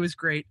S.H.I.E.L.D. It was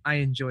great. I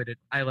enjoyed it.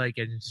 I like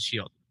Agents of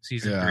S.H.I.E.L.D.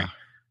 season 3.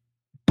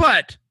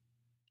 But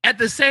at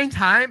the same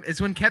time as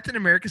when Captain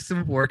America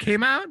Civil War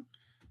came out,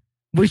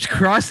 which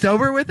crossed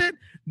over with it,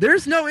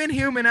 there's no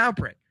Inhuman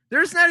outbreak.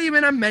 There's not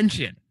even a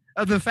mention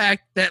of the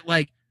fact that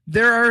like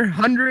there are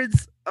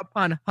hundreds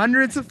upon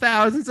hundreds of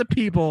thousands of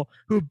people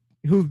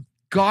who've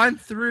gone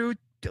through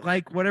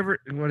like what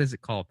is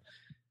it called?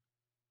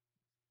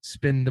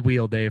 Spin the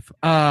wheel, Dave.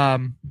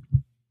 I'm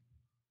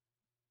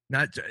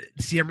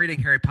reading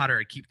Harry Potter.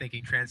 I keep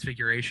thinking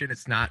Transfiguration.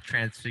 It's not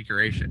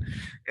Transfiguration.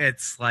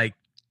 It's like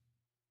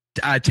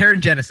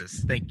Terran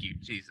Genesis. Thank you,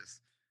 Jesus.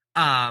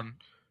 And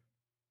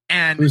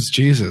who's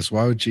Jesus?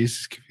 Why would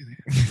Jesus give you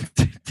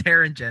that?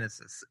 Terran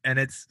Genesis, and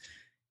it's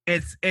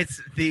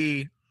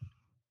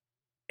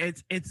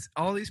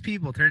all these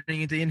people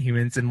turning into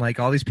Inhumans, and like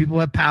all these people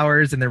have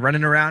powers and they're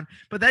running around,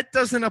 but that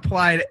doesn't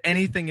apply to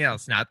anything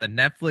else. Not the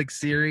Netflix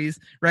series,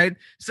 right?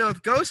 So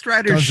if Ghost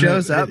Rider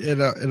shows up, it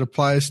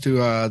applies to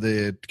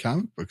the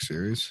comic book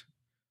series.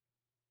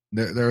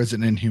 There was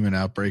an Inhuman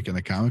outbreak in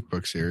the comic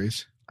book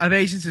series of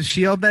Agents of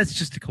S.H.I.E.L.D. That's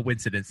just a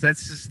coincidence.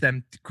 That's just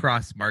them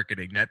cross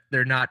marketing. That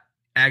they're not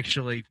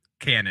actually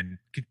canon.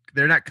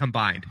 They're not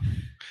combined.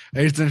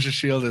 Agents of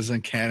S.H.I.E.L.D.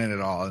 isn't canon at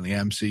all in the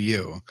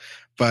MCU,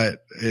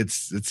 but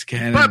it's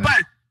canon.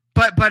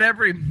 But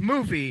every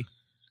movie,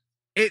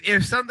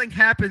 if something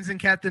happens in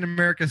Captain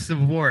America: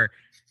 Civil War,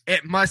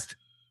 it must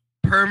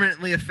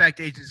permanently affect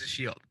Agents of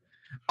S.H.I.E.L.D.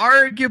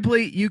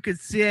 Arguably, you could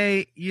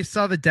say you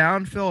saw the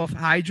downfall of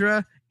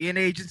Hydra in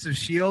Agents of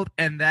S.H.I.E.L.D.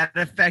 and that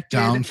affected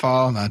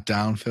downfall, not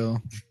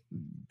downfill.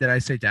 Did I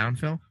say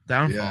downfill?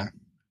 Downfall. Yeah.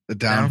 The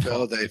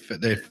downfill,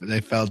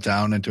 they fell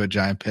down into a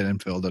giant pit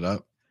and filled it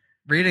up.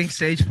 Reading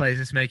stage plays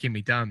is making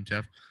me dumb,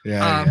 Jeff.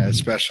 Yeah,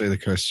 especially The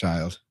Cursed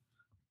Child.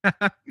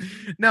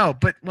 No,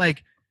 but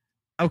like,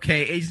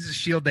 okay, Agents of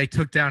S.H.I.E.L.D., they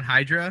took down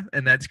Hydra,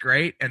 and that's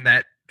great, and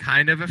that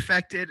kind of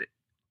affected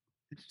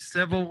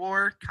Civil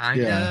War,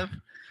 kind of,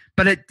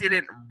 but it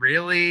didn't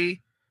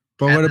really.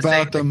 But what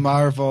about the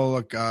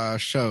Marvel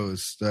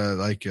shows,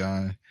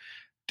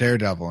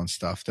 Daredevil and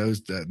stuff?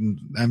 Those the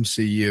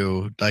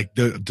MCU, like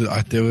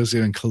those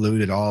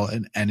included all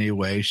in any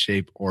way,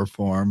 shape, or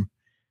form?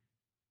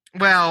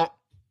 Well,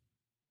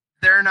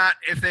 they're not.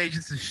 If the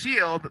Agents of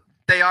S.H.I.E.L.D.,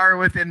 they are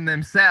within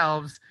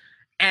themselves,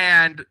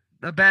 and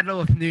the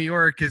Battle of New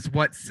York is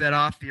what set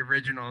off the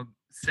original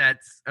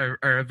sets or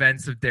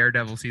events of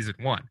Daredevil season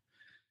 1.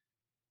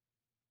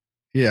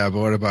 Yeah, but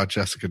what about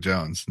Jessica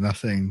Jones?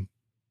 Nothing.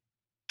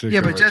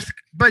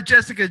 But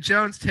Jessica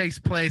Jones takes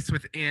place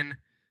within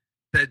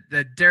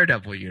the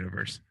Daredevil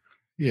universe.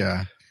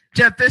 Yeah.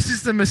 Jeff, this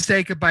is the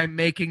mistake by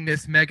making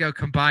this mega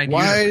combined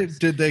universe.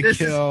 Did they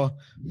kill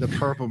the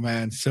Purple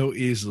Man so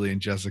easily in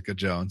Jessica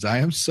Jones? I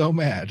am so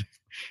mad.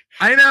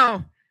 I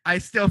know. I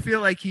still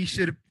feel like he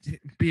should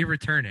be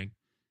returning.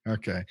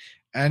 Okay.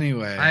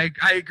 Anyway,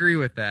 I agree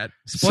with that.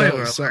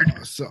 Spoiler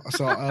alert. So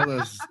all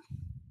this.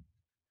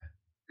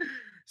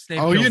 Snape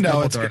you know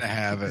Dumbledore. it's gonna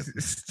have it.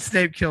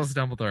 Snape kills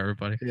Dumbledore.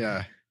 Everybody.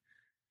 Yeah.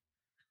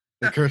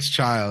 The cursed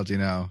child, you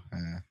know.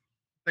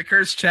 The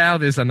cursed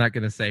child is. I'm not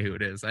gonna say who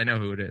it is. I know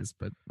who it is,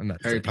 but I'm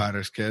not. Harry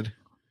Potter's kid.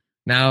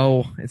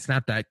 No, it's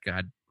not that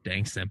god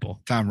dang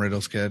simple. Tom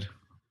Riddle's kid.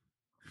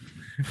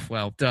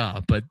 Well,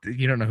 duh, but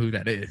you don't know who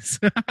that is.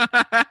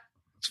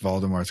 It's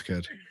Voldemort's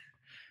kid.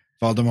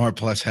 Voldemort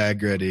plus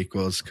Hagrid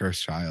equals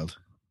cursed child.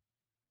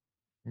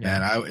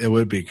 Yeah. And it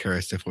would be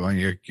cursed if one of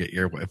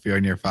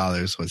your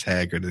fathers was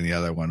Hagrid and the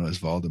other one was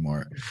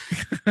Voldemort.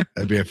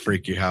 That'd be a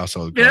freaky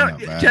household.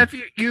 Jeff,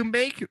 you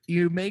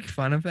make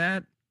fun of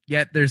that.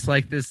 Yet there's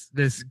like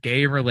this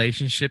gay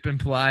relationship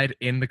implied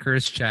in the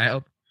cursed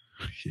child.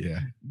 Yeah,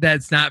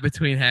 that's not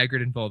between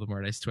Hagrid and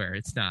Voldemort. I swear,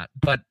 it's not.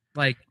 But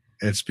like,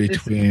 it's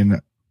between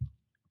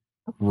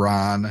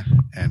Ron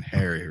and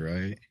Harry,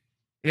 right?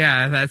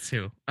 Yeah, that's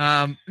who.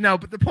 No,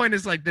 but the point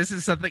is, like, this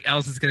is something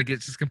else that's going to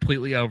get just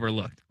completely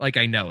overlooked. Like,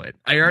 I know it.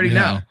 I already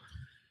know.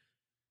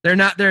 They're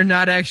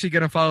not actually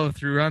going to follow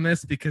through on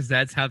this because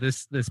that's how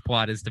this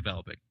plot is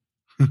developing.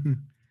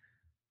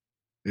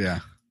 Yeah.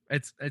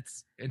 It's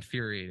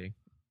infuriating.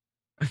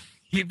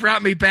 He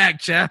brought me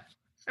back, Jeff.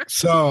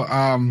 So,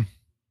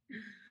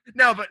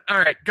 no, but all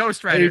right,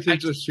 Ghost Rider.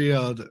 Agents of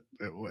S.H.I.E.L.D.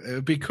 It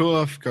would be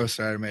cool if Ghost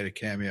Rider made a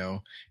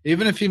cameo.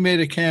 Even if he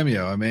made a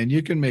cameo, I mean,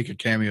 you can make a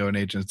cameo in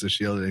Agents of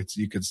S.H.I.E.L.D.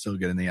 You could still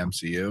get in the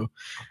MCU.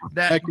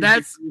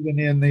 That's even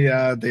in the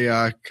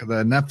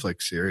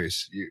Netflix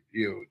series.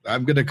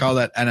 I'm going to call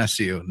that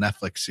NSU,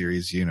 Netflix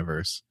series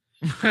universe.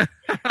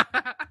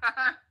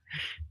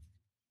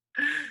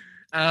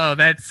 Oh,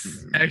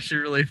 that's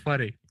actually really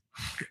funny.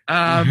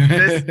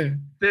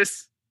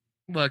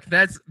 Look,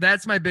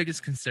 that's my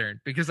biggest concern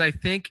because I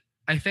think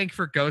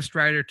for Ghost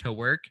Rider to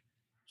work,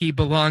 he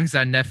belongs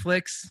on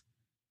Netflix,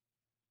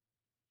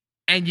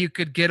 and you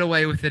could get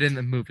away with it in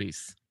the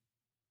movies.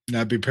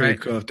 That'd be pretty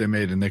cool if they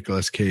made a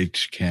Nicolas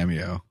Cage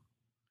cameo.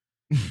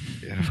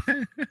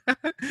 Yeah.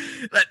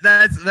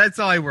 That's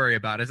all I worry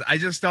about. Is I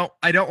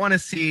don't want to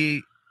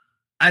see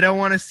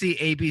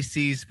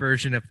ABC's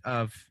version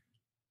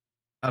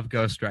of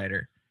Ghost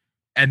Rider,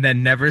 and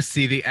then never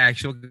see the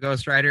actual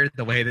Ghost Rider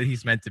the way that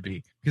he's meant to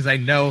be, because I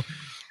know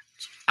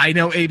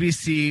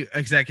ABC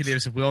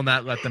executives will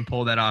not let them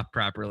pull that off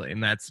properly,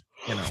 and that's,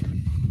 you know.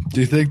 Do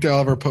you think they'll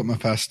ever put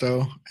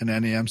Mephisto in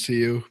any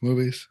MCU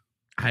movies?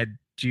 I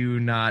do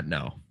not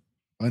know.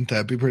 Wouldn't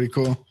that be pretty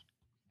cool?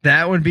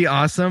 That would be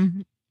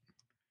awesome.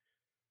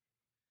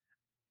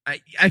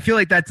 I feel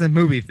like that's a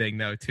movie thing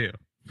though too.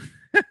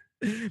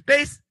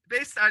 based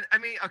on, I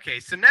mean, okay,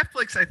 so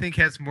Netflix I think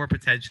has more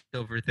potential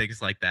for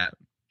things like that.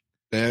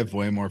 They have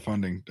way more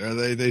funding.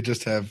 They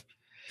just have.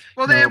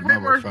 Well, they have way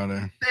more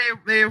funding.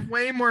 They have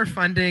way more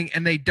funding,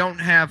 and they don't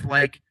have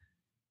like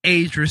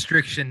age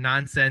restriction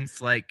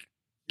nonsense like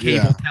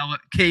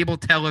cable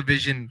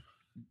television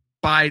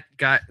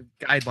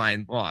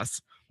guideline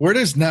laws. Where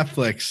does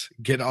Netflix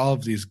get all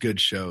of these good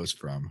shows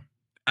from?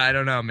 I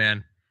don't know,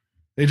 man.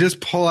 They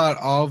just pull out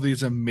all of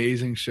these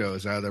amazing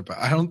shows out of there, but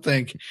I don't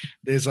think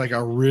there's like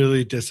a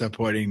really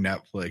disappointing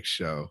Netflix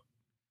show.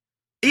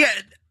 Yeah.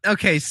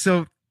 Okay.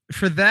 So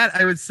for that,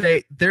 I would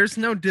say there's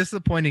no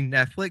disappointing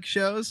Netflix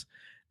shows.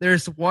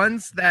 There's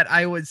ones that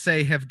I would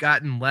say have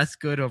gotten less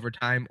good over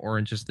time.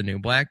 Orange is the New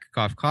Black,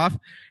 cough, cough.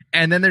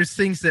 And then there's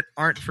things that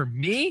aren't for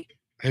me.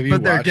 Have you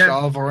watched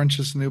all of Orange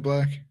is the New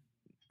Black?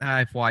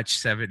 I've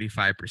watched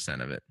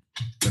 75% of it.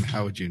 Then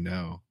how would you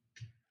know?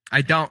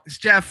 I don't,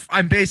 Jeff.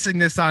 I'm basing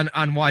this on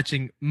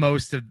watching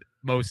most of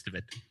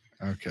it.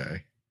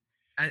 Okay.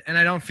 And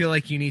I don't feel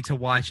like you need to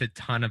watch a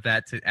ton of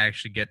that to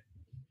actually get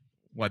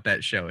what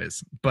that show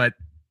is. But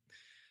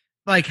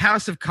like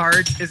House of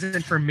Cards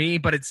isn't for me.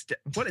 But it's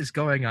what is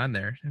going on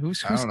there?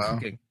 Who's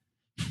cooking?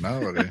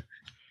 Nobody.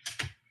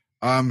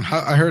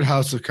 I heard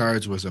House of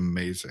Cards was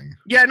amazing.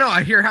 Yeah, no,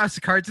 I hear House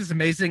of Cards is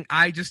amazing.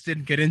 I just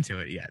didn't get into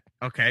it yet.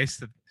 Okay,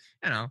 so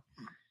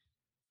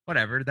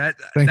whatever.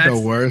 That's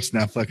the worst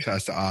Netflix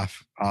has to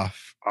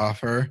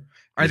offer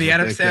are the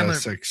Adam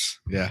Sandler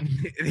yeah,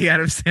 the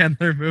Adam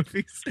Sandler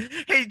movies.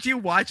 Hey, did you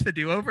watch The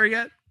Do-Over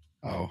yet?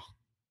 Oh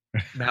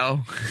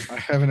no, I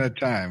haven't had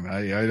time.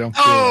 I don't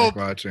feel like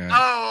watching it.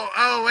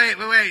 Oh,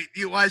 wait!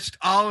 You watched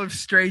all of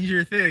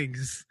Stranger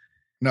Things?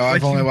 No,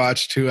 I've only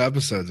watched 2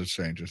 episodes of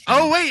Stranger Things.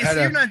 Oh wait,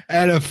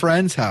 at a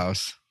friend's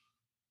house.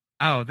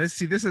 Oh,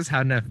 this is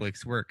how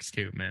Netflix works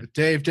too, man.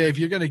 Dave,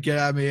 you're gonna get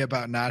at me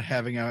about not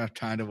having enough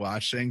time to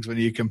watch things when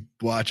you can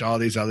watch all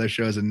these other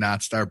shows and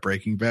not start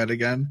Breaking Bad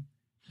again.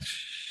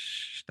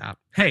 Stop.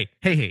 Hey!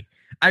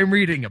 I'm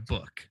reading a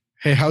book.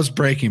 Hey, how's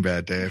Breaking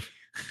Bad, Dave?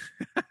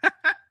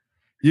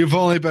 You've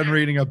only been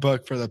reading a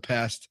book for the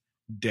past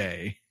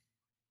day.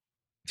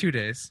 2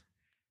 days.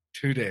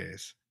 2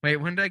 days. Wait,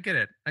 when did I get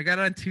it? I got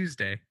it on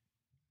Tuesday.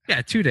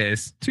 Yeah, 2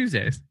 days.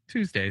 Tuesday.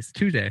 2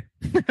 day.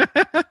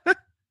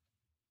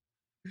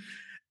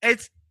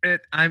 It's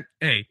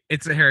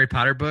a Harry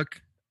Potter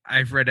book.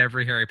 I've read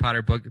every Harry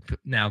Potter book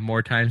now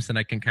more times than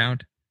I can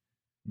count.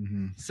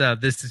 Mm-hmm. So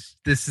this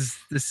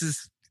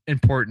is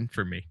important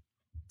for me.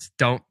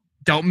 Don't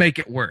make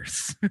it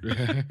worse.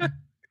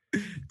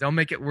 Don't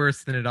make it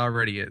worse than it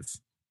already is.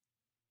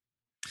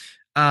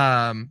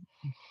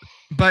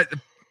 But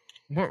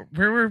where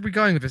were we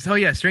going with this? Oh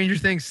yeah, Stranger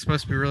Things is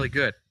supposed to be really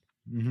good.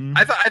 Mm-hmm.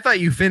 I thought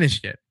you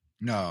finished it.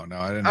 No,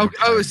 I didn't.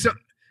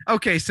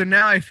 So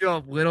now I feel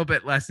a little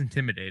bit less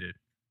intimidated.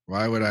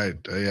 Why would I?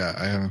 Yeah,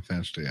 I haven't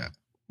finished it yet.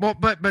 Well,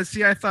 but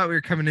see, I thought we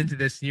were coming into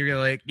this, and you're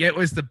like, it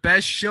was the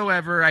best show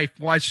ever. I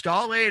watched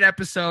all 8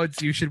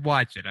 episodes. You should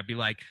watch it. I'd be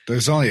like,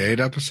 there's only 8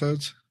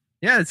 episodes.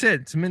 Yeah, that's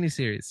it. It's a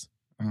miniseries.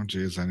 Oh,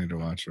 geez, I need to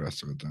watch the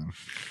rest of it then.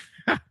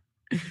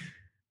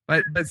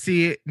 But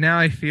see, now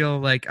I feel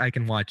like I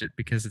can watch it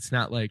because it's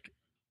not like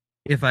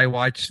if I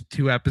watch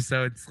 2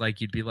 episodes, like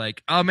you'd be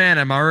like, oh man,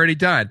 I'm already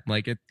done.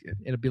 Like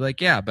it'll be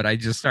like, yeah, but I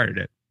just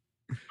started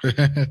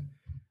it.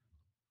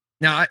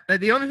 Now,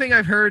 the only thing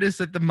I've heard is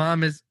that the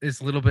mom is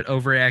a little bit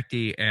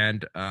overacty,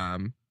 and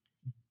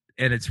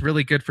it's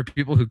really good for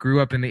people who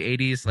grew up in the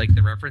 80s, like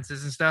the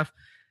references and stuff.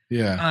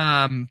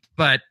 Yeah.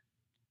 But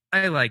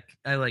I like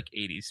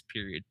 80s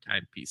period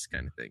timepiece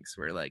kind of things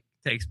where like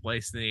takes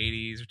place in the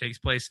 80s or takes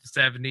place in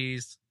the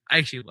 70s. I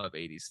actually love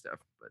 80s stuff,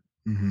 but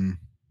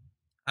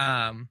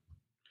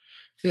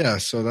yeah,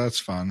 so that's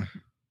fun.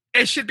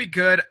 It should be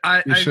good.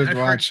 You should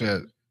watch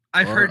it.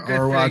 I've heard good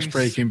or watch things.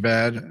 Breaking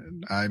Bad.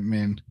 I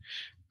mean,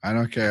 I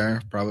don't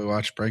care. Probably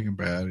watch Breaking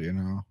Bad,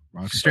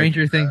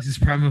 Stranger Things is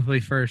probably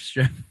first,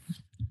 Jeff.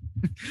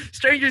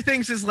 Stranger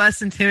Things is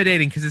less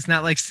intimidating because it's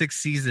not like 6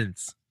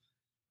 seasons.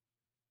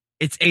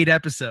 It's 8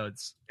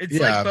 episodes. It's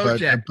like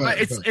BoJack. But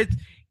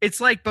it's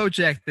like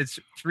BoJack that's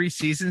 3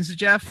 seasons,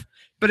 Jeff,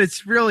 but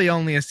it's really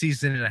only a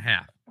season and a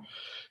half.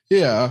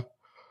 Yeah.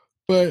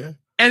 And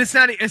it's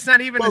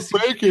not even a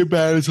Breaking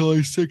Bad is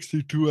only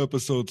 62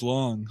 episodes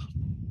long.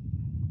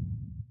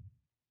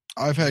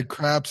 I've had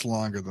craps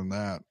longer than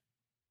that.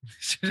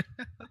 No,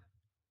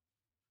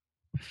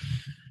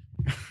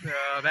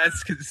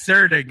 that's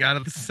concerning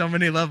on so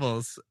many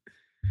levels.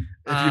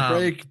 If you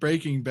break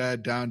Breaking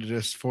Bad down to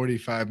just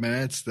 45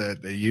 minutes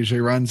that it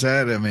usually runs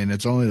at, I mean,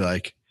 it's only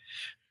like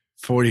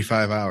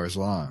 45 hours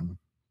long.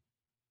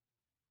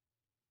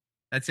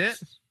 That's it?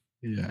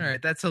 Yeah. All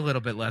right, that's a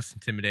little bit less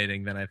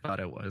intimidating than I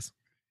thought it was.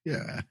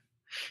 Yeah.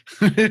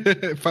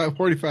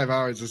 45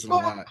 hours isn't a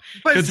lot.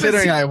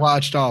 Considering I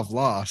watched all of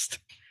Lost.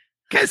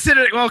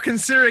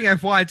 Considering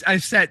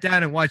I've sat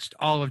down and watched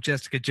all of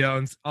Jessica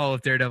Jones, all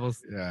of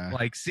Daredevil's,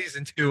 like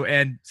season 2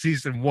 and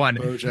season 1.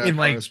 BoJack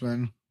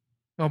Horseman.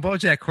 Well,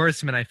 BoJack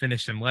Horseman, I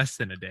finished in less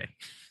than a day.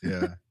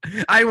 Yeah.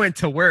 I went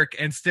to work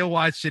and still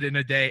watched it in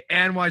a day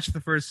and watched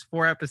the first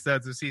 4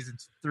 episodes of season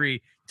 3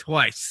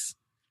 twice.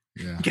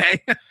 Yeah.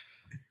 Okay.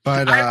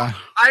 But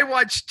I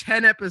watched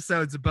 10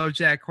 episodes of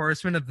BoJack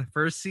Horseman of the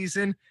first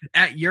season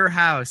at your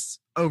house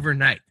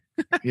overnight.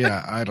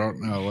 Yeah, I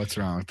don't know what's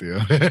wrong with you.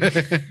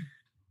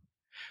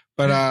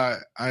 But I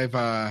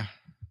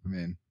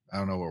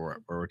don't know what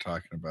we're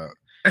talking about.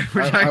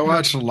 I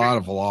watched a lot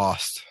of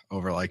Lost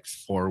over like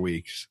 4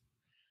 weeks.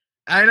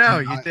 I know,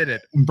 you did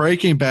it.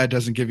 Breaking Bad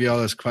doesn't give you all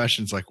those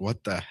questions like,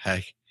 what the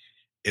heck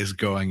is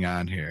going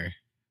on here?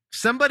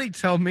 Somebody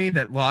told me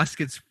that Lost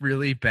gets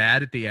really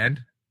bad at the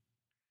end.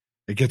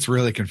 It gets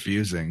really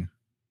confusing.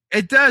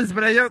 It does,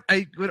 but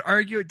I would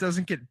argue it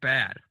doesn't get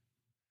bad.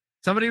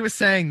 Somebody was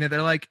saying that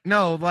they're like,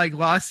 no, like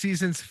Lost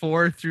seasons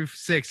 4 through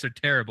 6 are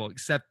terrible,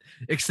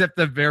 except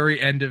the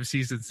very end of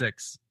season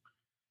 6.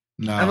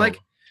 No. I'm like,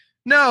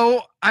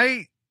 no,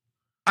 I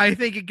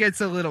think it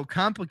gets a little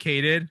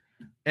complicated.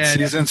 And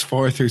seasons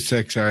 4 through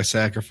 6 are a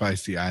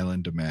sacrifice the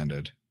island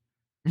demanded.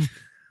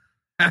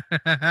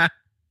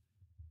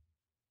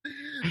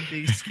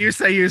 The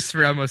excuse I use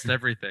for almost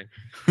everything.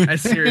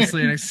 That's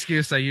seriously an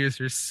excuse I use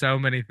for so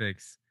many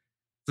things.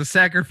 It's a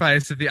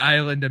sacrifice that the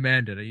island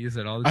demanded. I use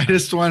it all the time. I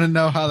just want to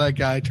know how that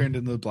guy turned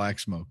into the black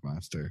smoke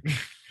monster.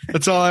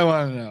 That's all I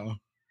want to know.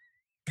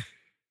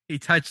 He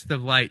touched the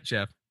light,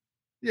 Jeff.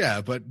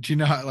 Yeah, but do you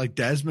know how like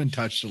Desmond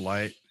touched the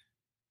light?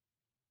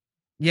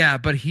 Yeah,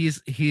 but he's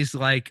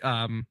like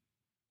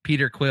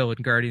Peter Quill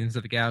in Guardians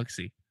of the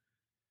Galaxy.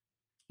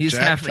 He's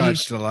Jack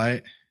touched the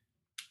light.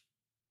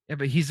 Yeah,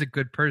 but he's a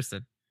good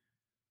person.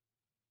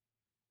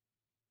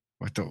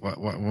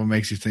 What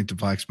makes you think the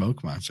black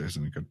smoke monster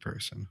isn't a good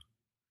person?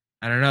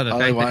 I don't know. The all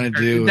fact I want to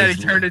do that is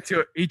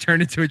he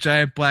turned into a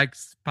giant black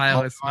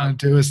pile of smoke. All I want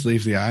to do is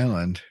leave the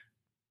island.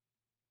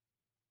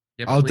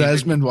 Yeah, all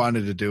Desmond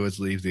wanted to do was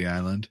leave the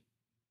island.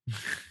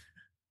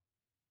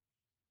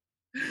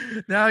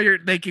 Now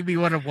you're making me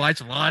want to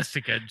watch Lost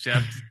again,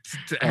 Jeff.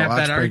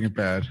 Watch Breaking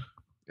Bad.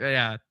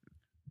 Yeah,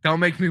 don't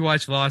make me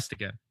watch Lost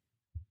again.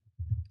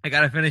 I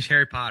gotta finish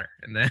Harry Potter,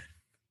 and then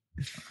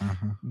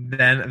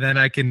then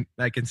I can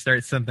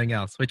start something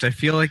else, which I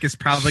feel like is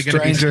probably going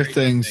to be Stranger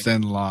Things,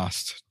 then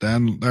Lost,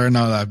 then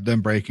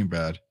Breaking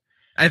Bad.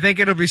 I think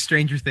it'll be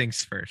Stranger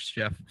Things first,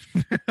 Jeff.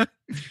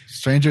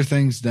 Stranger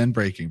Things, then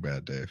Breaking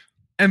Bad, Dave.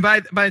 And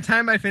by the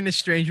time I finish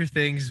Stranger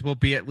Things, we'll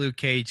be at Luke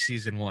Cage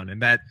season 1,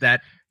 and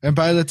that. And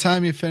by the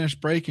time you finish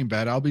Breaking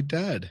Bad, I'll be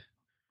dead.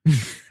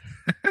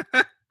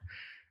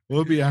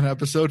 We'll be on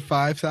episode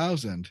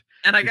 5,000.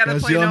 And I gotta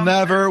play. You'll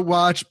never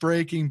watch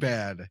Breaking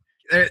Bad.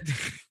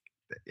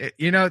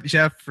 You know,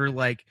 Jeff, for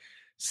like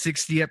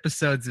 60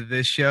 episodes of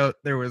this show,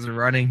 there was a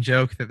running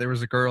joke that there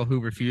was a girl who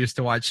refused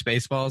to watch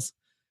Spaceballs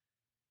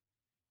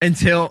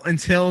until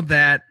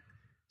that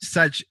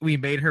we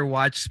made her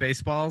watch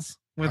Spaceballs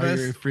with us.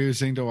 Are you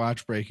refusing to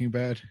watch Breaking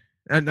Bad?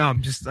 No,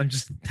 I'm just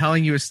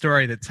telling you a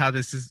story. That's how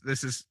this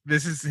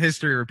is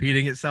history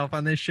repeating itself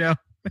on this show.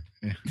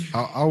 Yeah.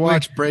 I'll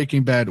watch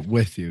Breaking Bad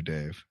with you,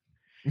 Dave.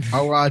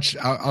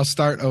 I'll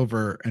start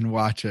over and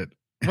watch it.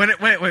 When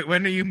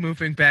are you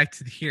moving back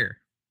to here?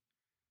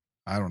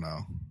 I don't know.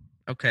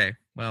 Okay,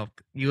 well,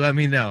 you let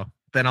me know.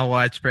 Then I'll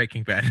watch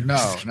Breaking Bad.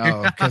 No,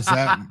 because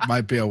that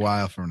might be a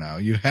while from now.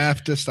 You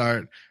have to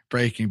start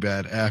Breaking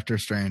Bad after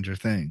Stranger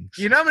Things.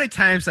 You know how many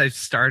times I've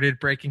started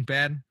Breaking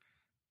Bad?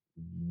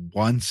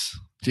 Once.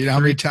 Do you know how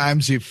many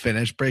times you've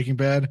finished Breaking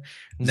Bad?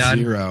 None.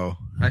 0.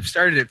 I've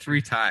started it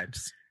 3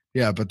 times.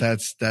 Yeah, but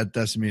that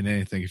doesn't mean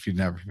anything if you've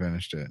never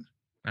finished it.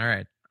 All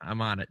right,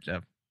 I'm on it,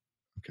 Jeff.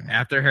 Okay.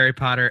 After Harry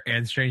Potter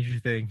and Stranger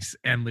Things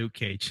and Luke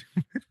Cage.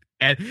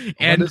 and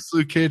when does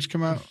Luke Cage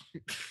come out?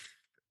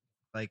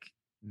 Like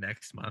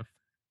next month.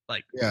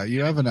 Like, yeah,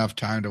 you have enough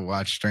time to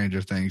watch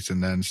Stranger Things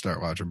and then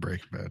start watching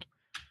Breaking Bad.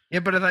 Yeah,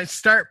 but if I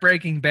start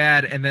Breaking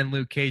Bad and then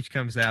Luke Cage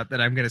comes out,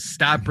 then I'm going to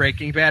stop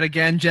Breaking Bad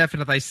again, Jeff.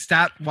 And if I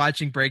stop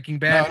watching Breaking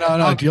Bad...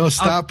 No. You'll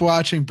stop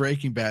watching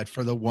Breaking Bad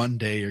for the one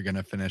day you're going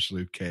to finish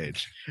Luke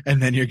Cage.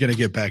 And then you're going to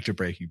get back to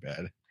Breaking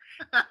Bad.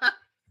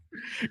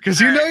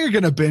 Because you know you're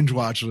going to binge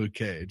watch Luke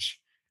Cage.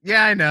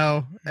 Yeah, I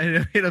know.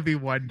 It'll be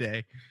one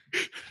day.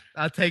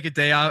 I'll take a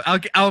day off.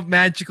 I'll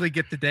magically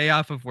get the day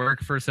off of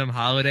work for some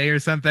holiday or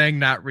something,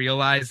 not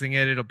realizing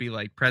it. It'll be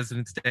like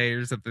President's Day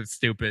or something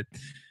stupid.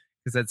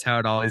 Because that's how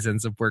it always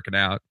ends up working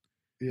out.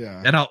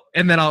 Yeah.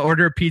 And then I'll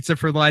order a pizza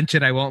for lunch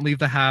and I won't leave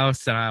the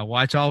house and I'll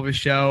watch all of the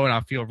show and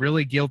I'll feel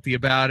really guilty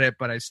about it,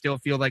 but I still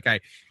feel like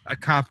I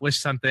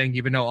accomplished something,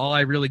 even though all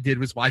I really did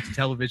was watch a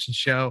television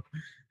show.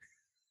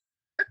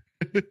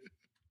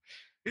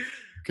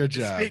 Good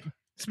job.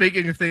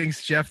 Speaking of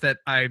things, Jeff, that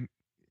I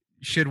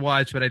should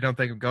watch, but I don't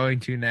think I'm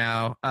going to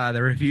now,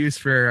 the reviews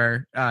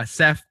for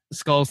Seth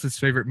Skulls'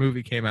 favorite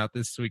movie came out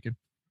this weekend.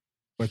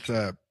 What's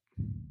up?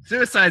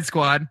 Suicide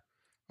Squad.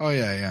 Oh,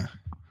 yeah.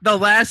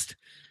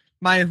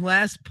 My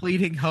last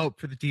pleading hope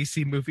for the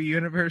DC movie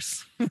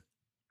universe.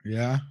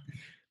 Yeah.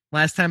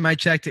 Last time I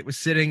checked, it was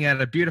sitting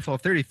at a beautiful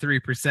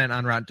 33%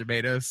 on Rotten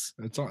Tomatoes.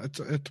 It's at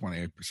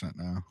 28%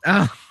 now.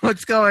 Oh,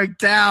 it's going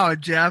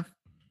down, Jeff.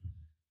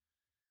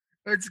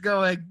 It's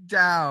going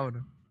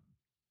down.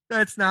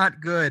 That's not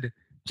good.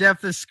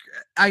 Jeff,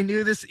 I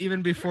knew this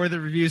even before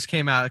the reviews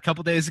came out. A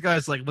couple days ago, I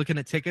was like looking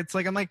at tickets.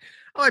 I'm like,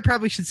 oh, I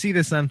probably should see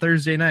this on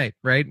Thursday night,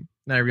 right?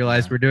 And I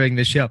realized we're doing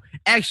this show.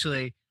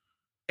 Actually,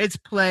 it's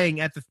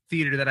playing at the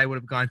theater that I would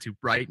have gone to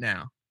right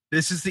now.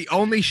 This is the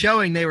only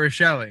showing they were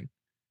showing.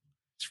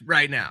 It's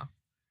right now.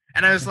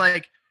 And I was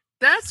like,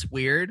 that's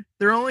weird.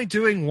 They're only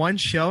doing one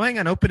showing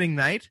on opening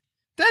night?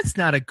 That's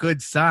not a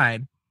good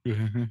sign.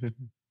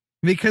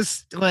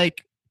 Because,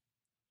 like,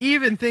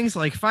 even things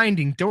like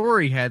Finding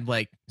Dory had,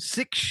 like,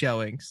 6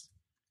 showings.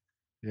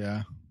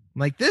 Yeah.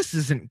 Like, this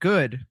isn't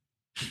good.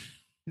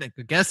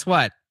 Guess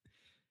what?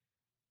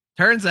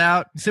 Turns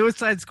out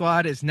Suicide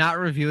Squad is not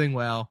reviewing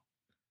well.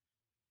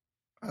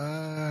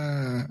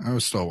 I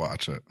would still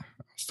watch it.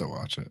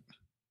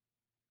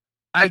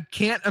 I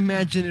can't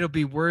imagine it'll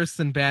be worse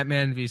than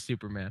Batman v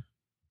Superman.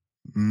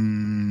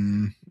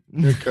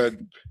 It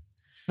could.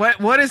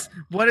 What is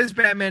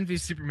Batman v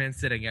Superman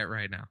sitting at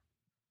right now?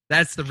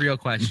 That's the real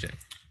question.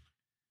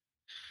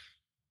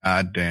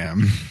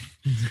 Damn.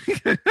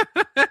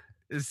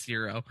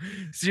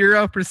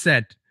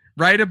 0%.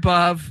 Right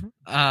above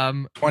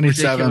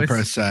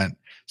 27%.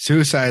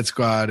 Suicide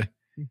Squad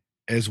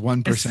is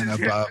 1%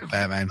 above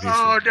Batman v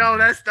Superman. Oh no,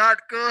 that's not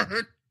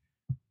good.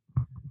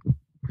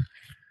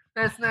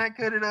 That's not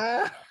good at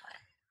all.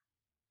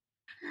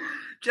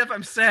 Jeff,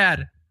 I'm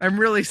sad. I'm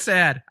really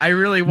sad. I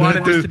really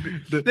wanted this to be.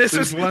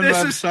 There's one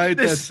website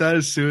that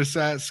says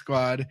Suicide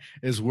Squad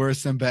is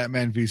worse than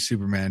Batman v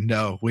Superman.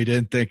 No, we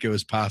didn't think it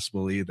was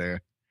possible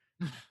either.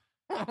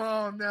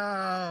 Oh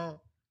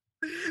no.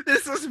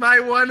 This was my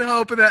one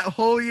hope in that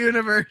whole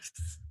universe.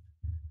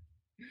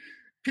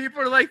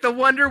 People are like, the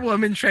Wonder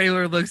Woman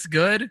trailer looks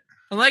good.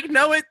 I'm like,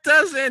 no, it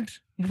doesn't.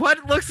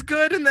 What looks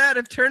good in that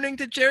of turning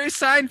to Jerry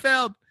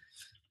Seinfeld?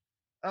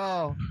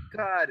 Oh,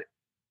 God.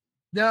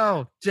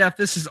 No, Jeff,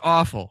 this is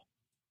awful.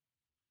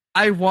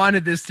 I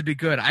wanted this to be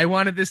good. I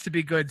wanted this to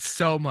be good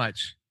so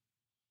much.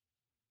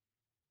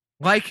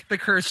 Like The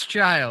Cursed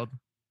Child.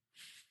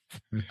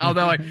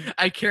 Although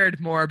I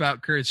cared more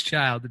about Cursed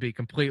Child, to be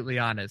completely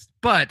honest.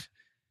 But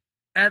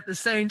at the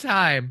same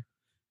time,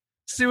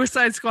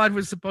 Suicide Squad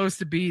was supposed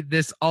to be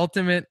this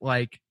ultimate,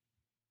 like,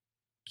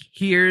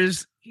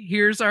 here's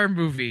our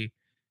movie.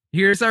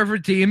 Here's our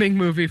redeeming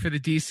movie for the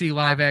DC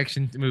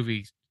live-action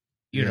movie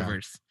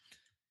universe.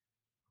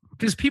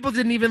 Because people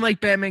didn't even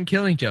like Batman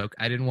Killing Joke.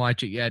 I didn't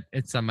watch it yet.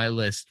 It's on my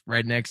list,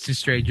 right next to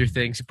Stranger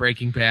Things,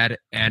 Breaking Bad,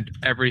 and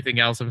everything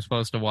else I'm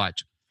supposed to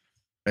watch.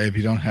 If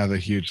you don't have a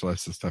huge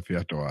list of stuff you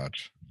have to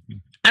watch.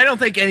 I don't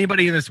think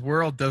anybody in this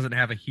world doesn't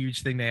have a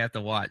huge thing they have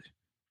to watch.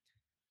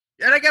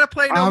 And I got to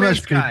play No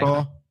Man's Sky.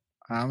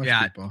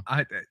 Amish people.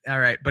 All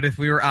right. But if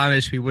we were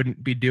Amish, we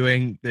wouldn't be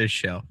doing this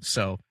show.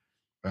 So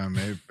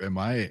maybe it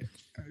might.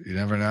 You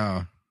never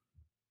know.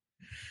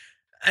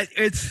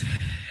 It's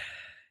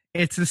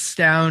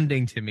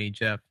astounding to me,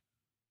 Jeff,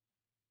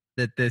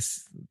 that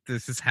this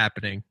is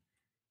happening.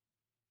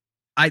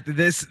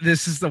 This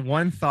is the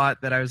one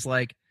thought that I was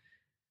like,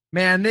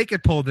 man, they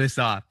could pull this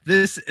off.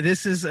 This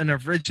is an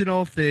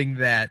original thing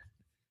that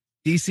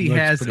DC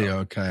has. Pretty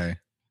okay.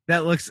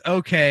 That looks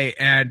okay,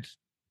 and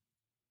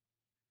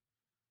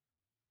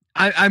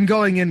I'm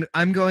going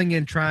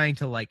in trying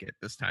to like it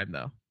this time,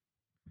 though.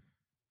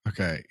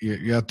 Okay,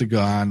 you have to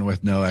go on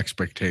with no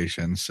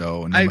expectations.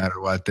 So no matter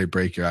what, they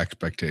break your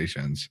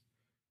expectations.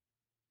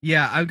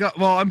 Yeah,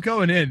 I'm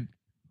going in.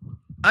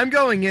 I'm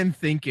going in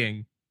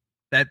thinking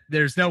that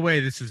there's no way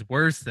this is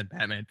worse than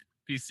Batman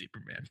v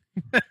Superman.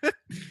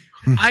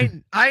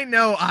 I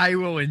know I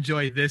will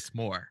enjoy this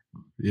more.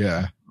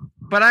 Yeah,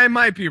 but I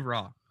might be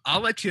wrong.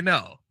 I'll let you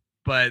know.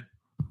 But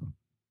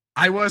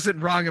I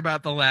wasn't wrong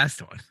about the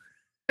last one.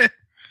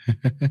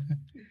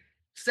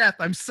 Seth,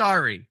 I'm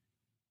sorry.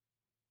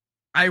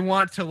 I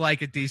want to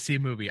like a DC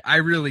movie. I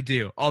really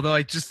do. Although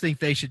I just think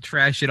they should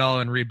trash it all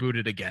and reboot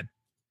it again.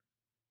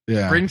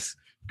 Yeah.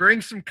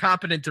 Bring some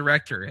competent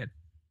director in.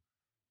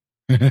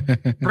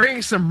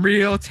 Bring some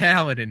real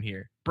talent in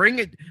here.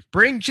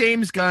 Bring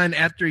James Gunn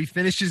after he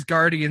finishes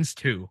Guardians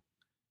 2.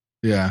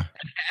 Yeah.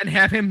 And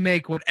have him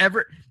make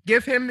whatever.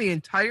 Give him the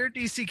entire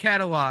DC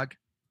catalog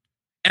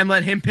and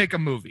let him pick a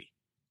movie.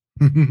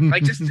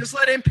 Like just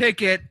let him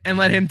pick it and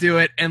let him do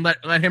it and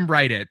let him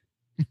write it.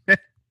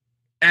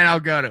 And I'll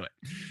go to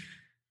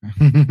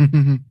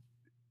it.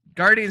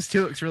 Guardians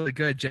 2 looks really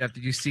good, Jeff.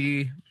 Did you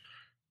see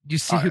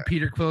who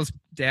Peter Quill's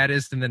dad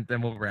is? And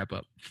then we'll wrap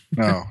up.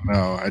 No,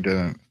 I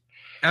didn't.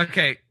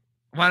 Okay.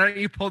 Why don't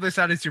you pull this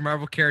out as your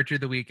Marvel character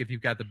of the week if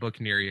you've got the book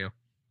near you?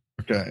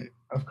 Okay.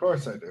 Of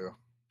course I do.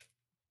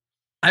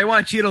 I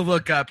want you to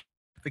look up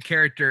the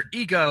character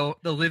Ego,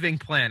 the Living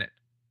Planet.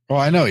 Oh,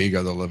 I know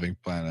Ego, the Living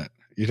Planet.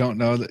 You don't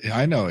know that?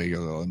 I know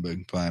Ego, the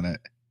Living Planet.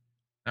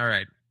 All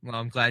right. Well,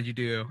 I'm glad you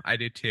do. I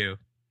do too.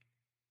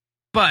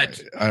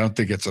 But I don't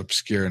think it's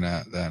obscure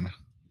then.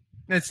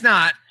 It's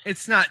not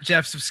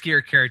Jeff's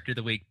obscure character of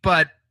the week,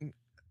 but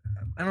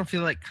I don't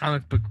feel like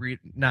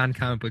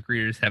non-comic book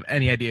readers have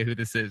any idea who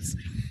this is.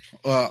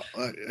 Well,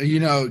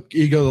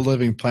 Ego, the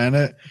Living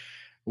Planet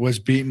was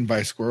beaten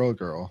by Squirrel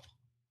Girl.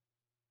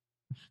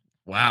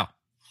 Wow.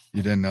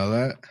 You didn't know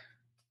that?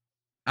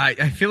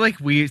 I feel like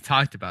we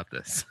talked about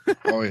this.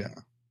 Oh, yeah.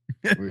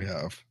 We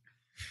have.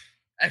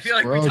 I feel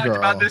like we talked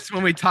about this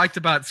when we talked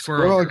about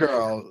Squirrel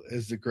Girl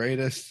is the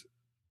greatest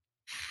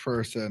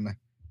person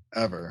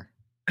ever.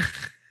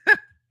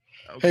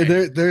 Okay.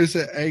 Hey, there's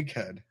an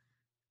Egghead.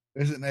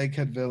 There's an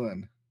Egghead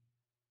villain.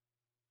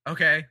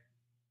 Okay.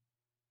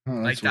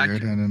 Oh, that's like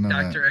weird. I didn't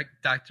know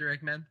Dr.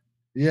 Eggman?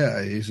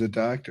 Yeah, he's a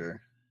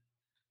doctor.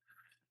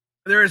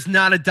 There is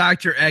not a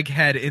Dr.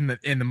 Egghead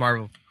in the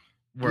Marvel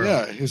world.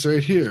 Yeah, he's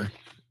right here.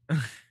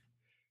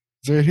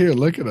 He's right here.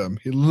 Look at him.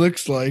 He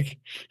looks like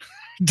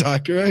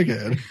Dr.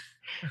 Egghead.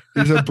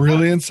 He's a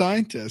brilliant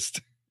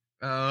scientist.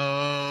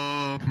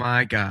 Oh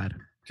my God.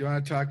 Do you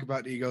want to talk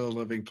about Ego, the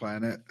Living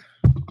Planet?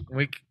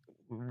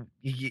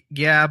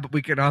 Yeah, but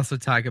we could also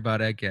talk about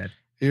Egghead.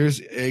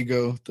 Here's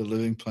Ego, the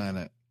Living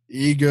Planet.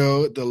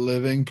 Ego, the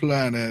Living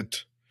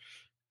Planet.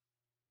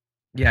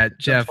 Yeah,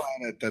 Jeff. The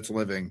planet that's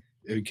living,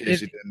 in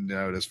case you didn't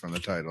notice from the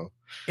title.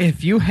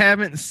 If you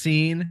haven't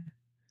seen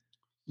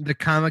the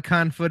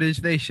Comic-Con footage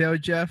they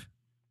showed, Jeff,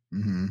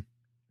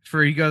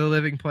 for Ego, the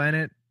Living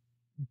Planet,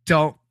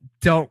 don't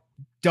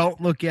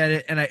look at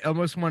it. And I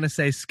almost want to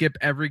say skip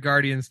every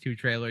Guardians 2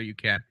 trailer you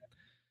can.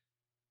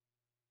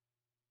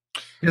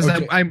 Because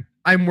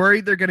I'm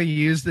worried they're going to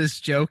use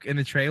this joke in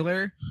the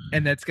trailer,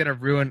 and that's going to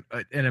ruin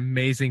an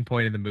amazing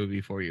point in the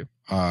movie for you.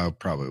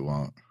 Probably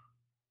won't.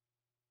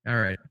 All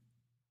right.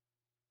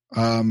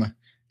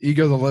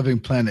 Ego, the Living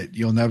Planet.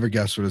 You'll never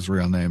guess what his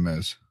real name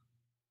is.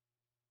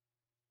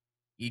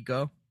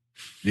 Ego?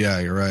 Yeah,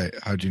 you're right.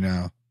 How'd you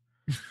know?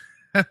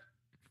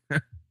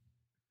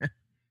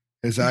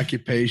 His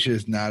occupation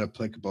is not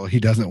applicable. He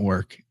doesn't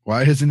work.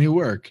 Why doesn't he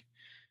work?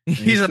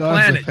 He's a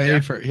planet.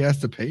 He has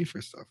to pay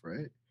for stuff,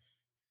 right?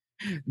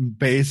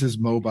 Base is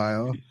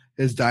mobile.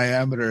 His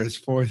diameter is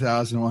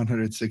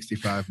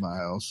 4,165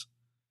 miles.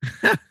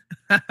 It's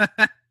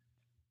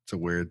a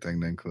weird thing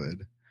to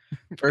include.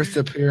 First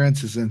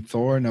appearance is in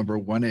Thor number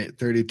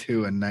 1832 in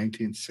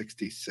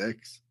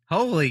 1966.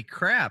 Holy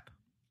crap.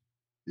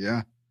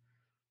 Yeah.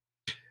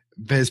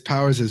 His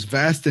powers is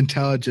vast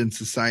intelligence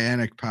and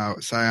psionic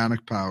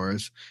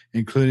powers,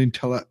 including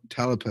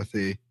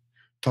telepathy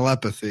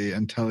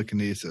and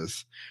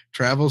telekinesis.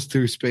 Travels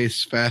through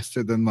space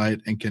faster than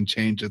light and can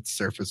change its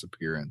surface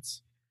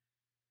appearance.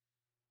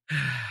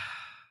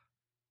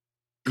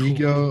 Cool.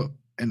 Ego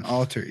and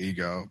Alter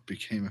Ego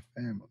became a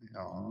family.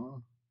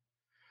 Aww.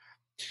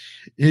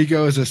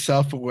 Ego is a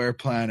self-aware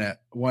planet,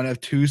 one of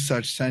two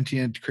such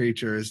sentient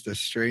creatures the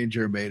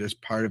stranger made as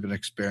part of an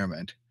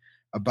experiment.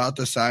 About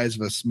the size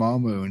of a small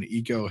moon,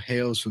 Ego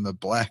hails from the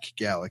Black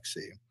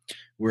Galaxy,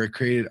 where it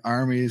created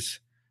armies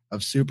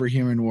of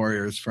superhuman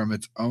warriors from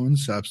its own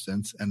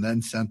substance and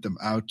then sent them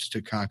out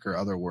to conquer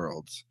other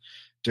worlds.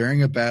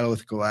 During a battle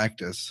with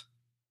Galactus,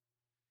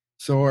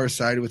 Thor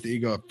sided with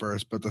Ego at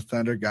first, but the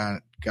Thunder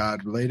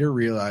God later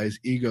realized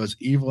Ego's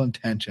evil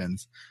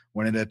intentions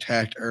when it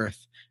attacked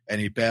Earth,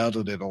 and he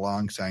battled it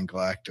alongside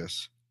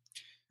Galactus,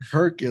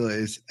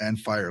 Hercules, and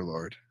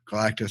Firelord.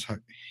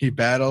 He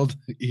battled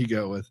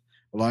Ego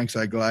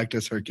alongside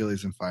Galactus,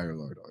 Hercules, and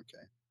Firelord.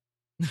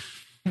 Okay.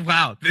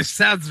 Wow, this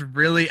sounds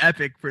really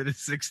epic for the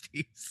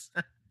 60s.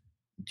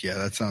 Yeah,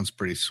 that sounds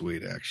pretty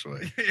sweet,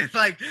 actually. It's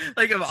like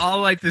of all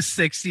like the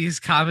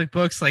 60s comic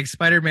books, like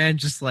Spider-Man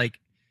just like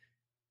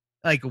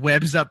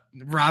webs up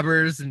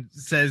robbers and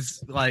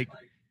says like,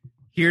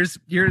 here's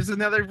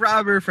another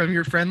robber from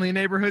your friendly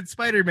neighborhood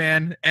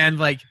Spider-Man, and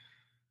like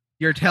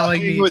you're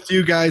telling me with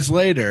you guys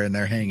later, and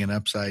they're hanging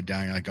upside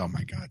down. You're like, oh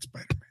my God,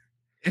 Spider-Man.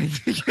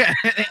 Yeah,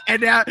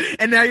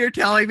 and now you're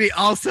telling me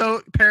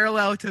also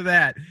parallel to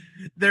that,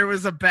 there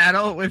was a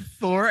battle with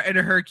Thor and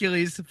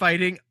Hercules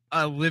fighting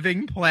a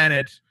living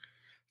planet.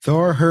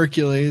 Thor,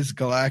 Hercules,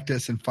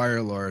 Galactus, and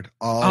Firelord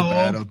all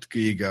battled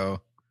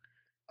Ego.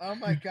 Oh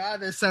my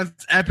God, this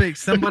sounds epic.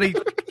 Somebody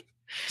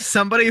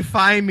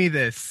find me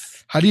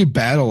this. How do you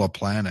battle a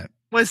planet?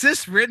 Was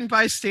this written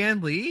by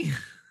Stan Lee?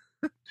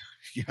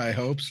 Yeah, I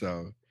hope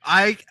so.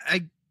 I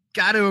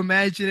got to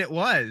imagine it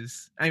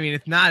was. I mean,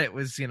 if not, it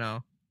was,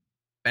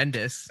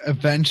 Bendis.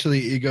 Eventually,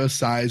 Ego's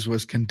size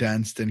was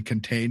condensed and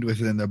contained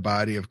within the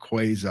body of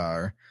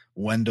Quasar,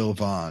 Wendell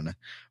Vaughn.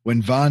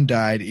 When Vaughn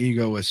died,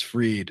 Ego was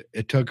freed.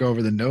 It took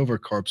over the Nova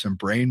Corps and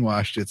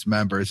brainwashed its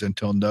members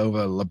until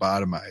Nova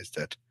lobotomized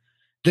it.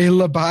 They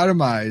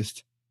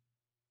lobotomized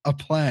a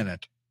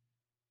planet.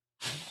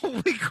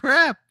 Holy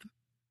crap.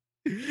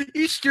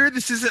 You sure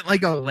this isn't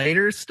like a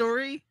later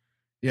story?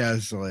 Yeah,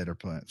 this is a later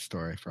planet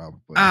story, probably.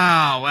 Oh,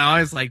 well, I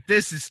was like,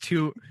 this is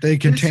too... They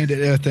contained it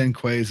within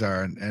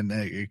Quasar, and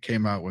it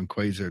came out when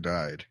Quasar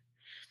died.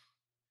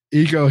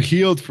 Ego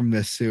healed from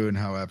this soon,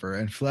 however,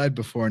 and fled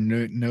before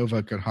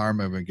Nova could harm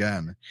him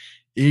again.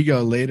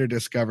 Ego later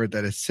discovered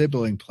that his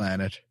sibling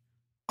planet,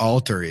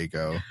 Alter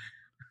Ego...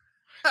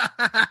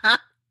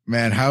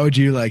 Man, how would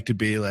you like to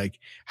be like?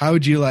 How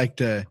would you like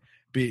to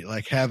be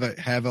like? Have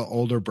an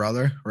older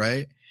brother,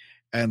 right?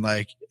 And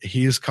like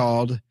he's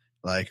called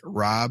like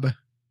Rob,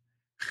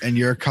 and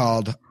you're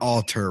called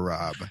Alter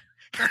Rob.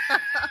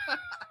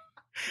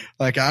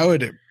 Like I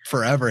would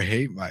forever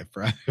hate my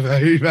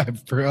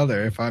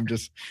brother if I'm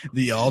just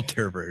the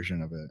Alter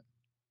version of it.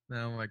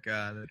 Oh my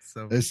God, that's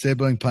so. His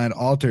sibling planet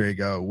Alter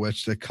Ego,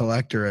 which the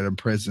Collector had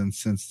imprisoned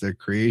since their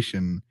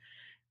creation,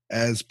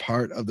 as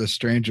part of the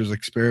stranger's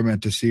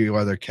experiment to see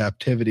whether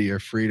captivity or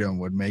freedom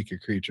would make a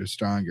creature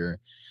stronger.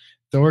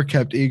 Thor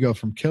kept Ego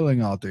from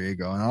killing Alter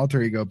Ego, and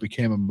Alter Ego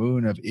became a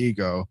moon of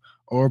Ego,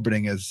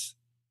 orbiting as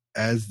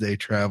they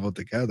traveled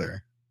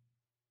together.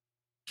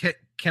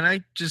 Can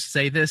I just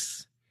say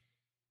this?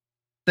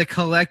 The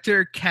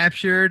Collector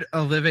captured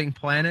a living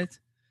planet,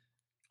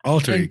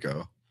 Alter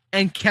Ego,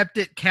 and kept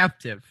it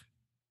captive.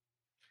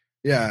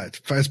 Yeah,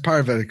 as part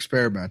of an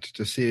experiment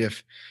to see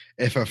if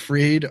a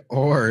freed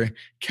or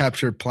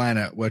captured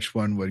planet, which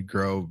one would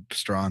grow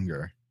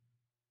stronger.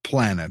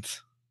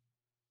 Planets.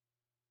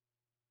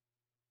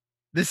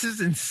 This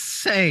is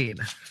insane.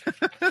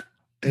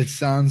 It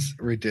sounds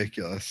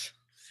ridiculous.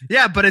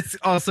 Yeah, but it's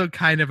also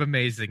kind of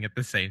amazing at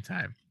the same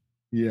time.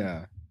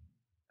 Yeah.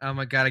 Oh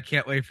my God, I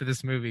can't wait for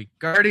this movie.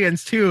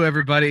 Guardians 2,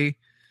 everybody.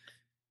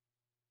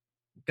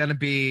 Gonna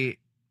be...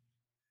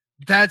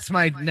 That's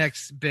my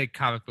next big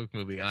comic book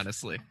movie,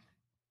 honestly.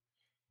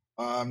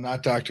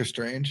 Not Doctor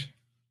Strange.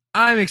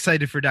 I'm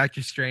excited for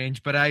Doctor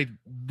Strange, but I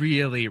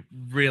really,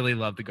 really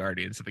love the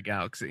Guardians of the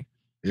Galaxy.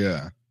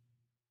 Yeah.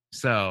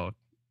 So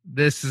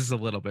this is a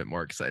little bit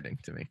more exciting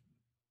to me.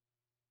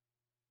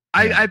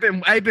 Yeah.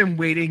 I've been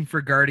waiting for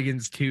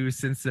Guardians 2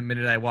 since the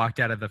minute I walked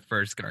out of the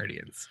first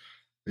Guardians.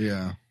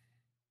 Yeah.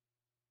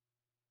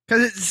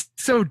 Because it's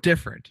so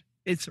different.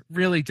 It's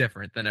really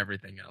different than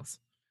everything else.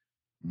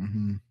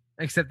 Mm-hmm.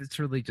 Except it's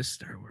really just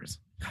Star Wars.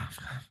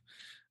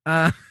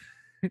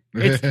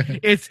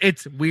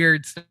 It's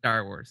weird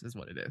Star Wars is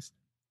what it is.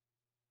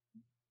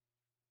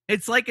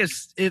 It's like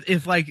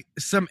if like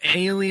some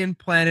alien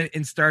planet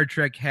in Star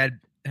Trek had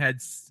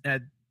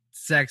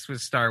sex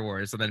with Star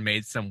Wars and then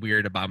made some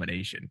weird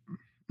abomination.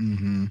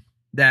 Mm-hmm.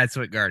 That's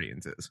what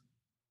Guardians is.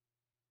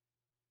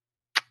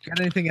 Got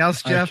anything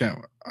else, Jeff?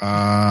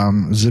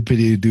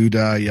 Zippity doo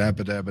dah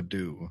yabba dabba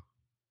doo.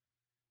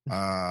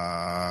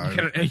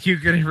 You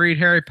gonna read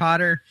Harry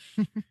Potter?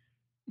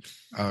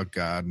 Oh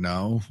God,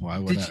 no! Why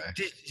would I?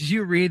 Did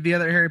you read the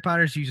other Harry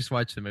Potters? You just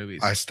watched the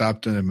movies. I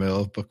stopped in the middle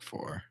of book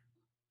 4.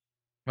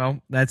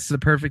 Well, that's the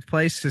perfect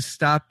place to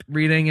stop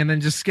reading and then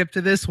just skip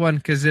to this one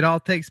because it all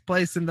takes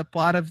place in the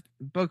plot of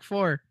book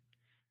 4.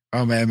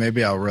 Oh man,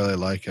 maybe I'll really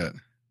like it.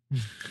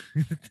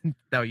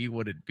 No, you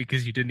wouldn't,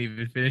 because you didn't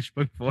even finish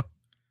book 4.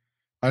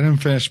 I didn't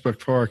finish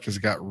book 4 because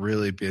it got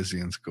really busy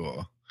in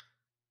school.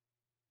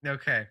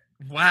 Okay.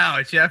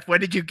 Wow, Jeff, when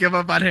did you give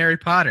up on Harry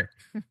Potter?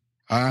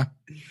 Huh?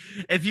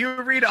 If you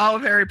read all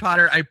of Harry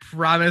Potter, I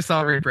promise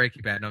I'll read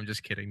Breaking Bad. No, I'm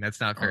just kidding. That's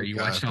not fair. Oh, you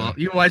God,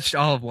 watched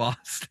all of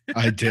Lost.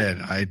 I did,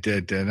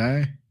 didn't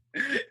I?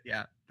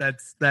 Yeah,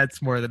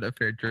 that's more than a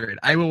fair trade.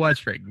 I will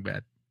watch Breaking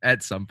Bad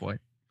at some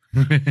point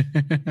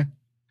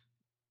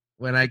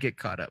when I get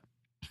caught up.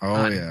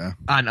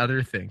 On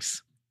other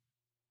things.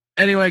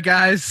 Anyway,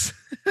 guys.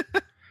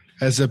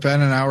 Has it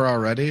been an hour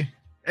already?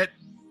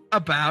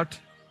 About.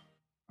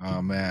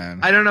 Oh, man.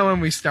 I don't know when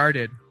we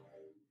started.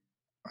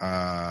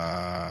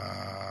 About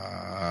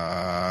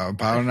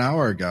an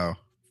hour ago.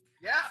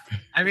 Yeah.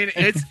 I mean,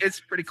 it's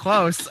pretty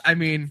close. I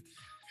mean.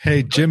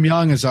 Hey, Jim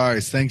Young as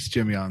always. Thanks,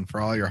 Jim Young, for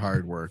all your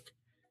hard work.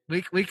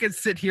 We could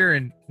sit here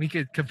and we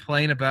could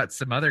complain about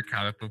some other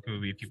comic book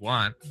movie if you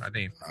want. I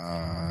mean.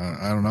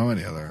 I don't know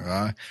any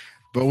other.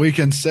 But we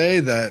can say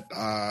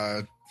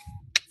that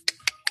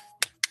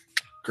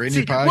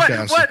Greeny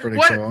Podcast is pretty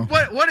cool.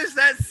 What is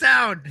that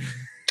sound?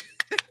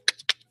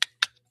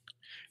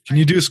 Can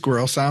you do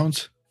squirrel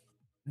sounds?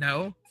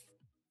 No.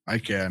 I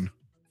can.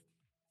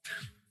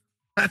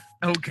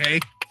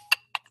 Okay.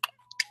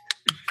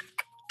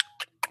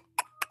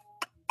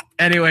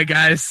 Anyway,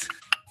 guys.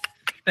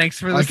 Thanks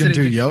for listening. I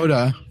can do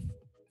Yoda.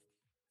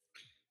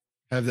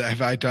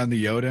 Have I done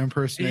the Yoda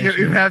impersonation?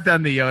 You have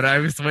done the Yoda. I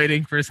was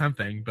waiting for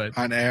something, but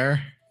on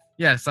air?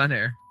 Yes, on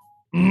air.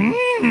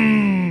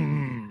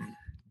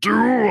 Do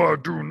or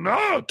do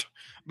not.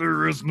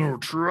 There is no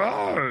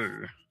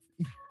try.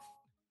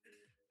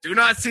 Do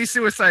not see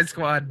Suicide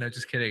Squad. No,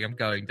 just kidding. I'm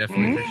going,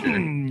 definitely for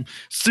sure.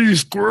 See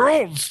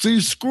squirrels.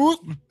 See squirrels.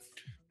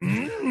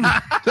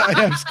 I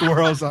have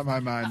squirrels on my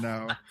mind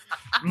now.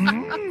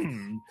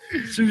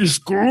 See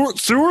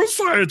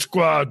Suicide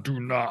Squad. Do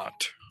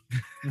not.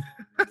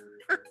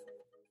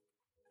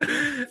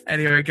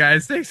 Anyway,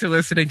 guys, thanks for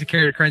listening to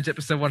Character Crunch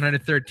episode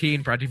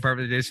 113, brought to you by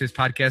the Dayspace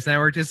Podcast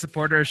Network. To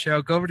support our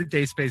show, go over to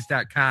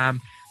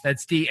dayspace.com.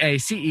 That's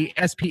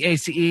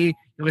DACESPACE. You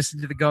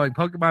listen to the Going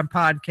Pokemon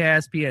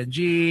Podcast,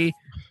 PNG,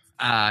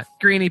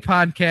 Greeny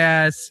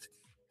Podcast,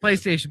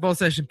 PlayStation Bull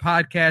Session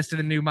Podcast, and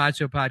the new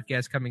Macho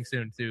Podcast coming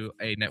soon to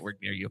a network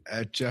near you.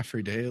 At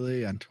Jeffrey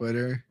Daly on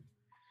Twitter.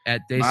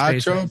 At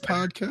Dayspace Macho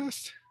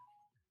Podcast.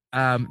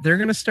 They're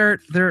going to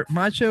start their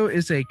Macho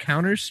is a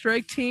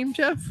Counter-Strike team,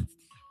 Jeff.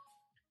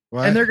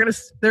 What? And they're gonna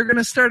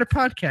start a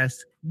podcast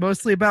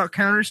mostly about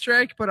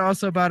Counter-Strike, but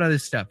also about other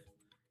stuff.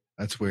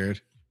 That's weird.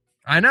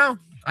 I know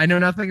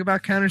nothing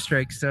about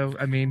Counter-Strike, so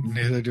I mean,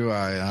 neither do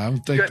I. I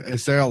don't think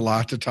is there a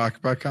lot to talk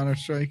about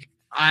Counter-Strike?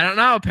 I don't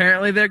know.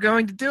 Apparently, they're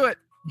going to do it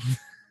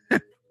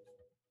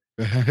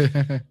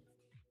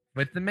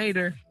with the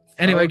Mater.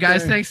 Anyway,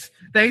 guys,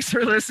 thanks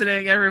for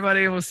listening,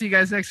 everybody. We'll see you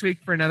guys next week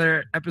for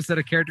another episode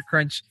of Character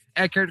Crunch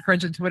at Character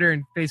Crunch on Twitter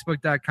and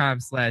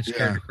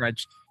Facebook.com/Character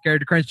Crunch.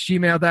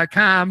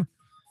 CharacterCrunch@gmail.com.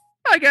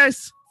 Bye,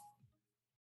 guys.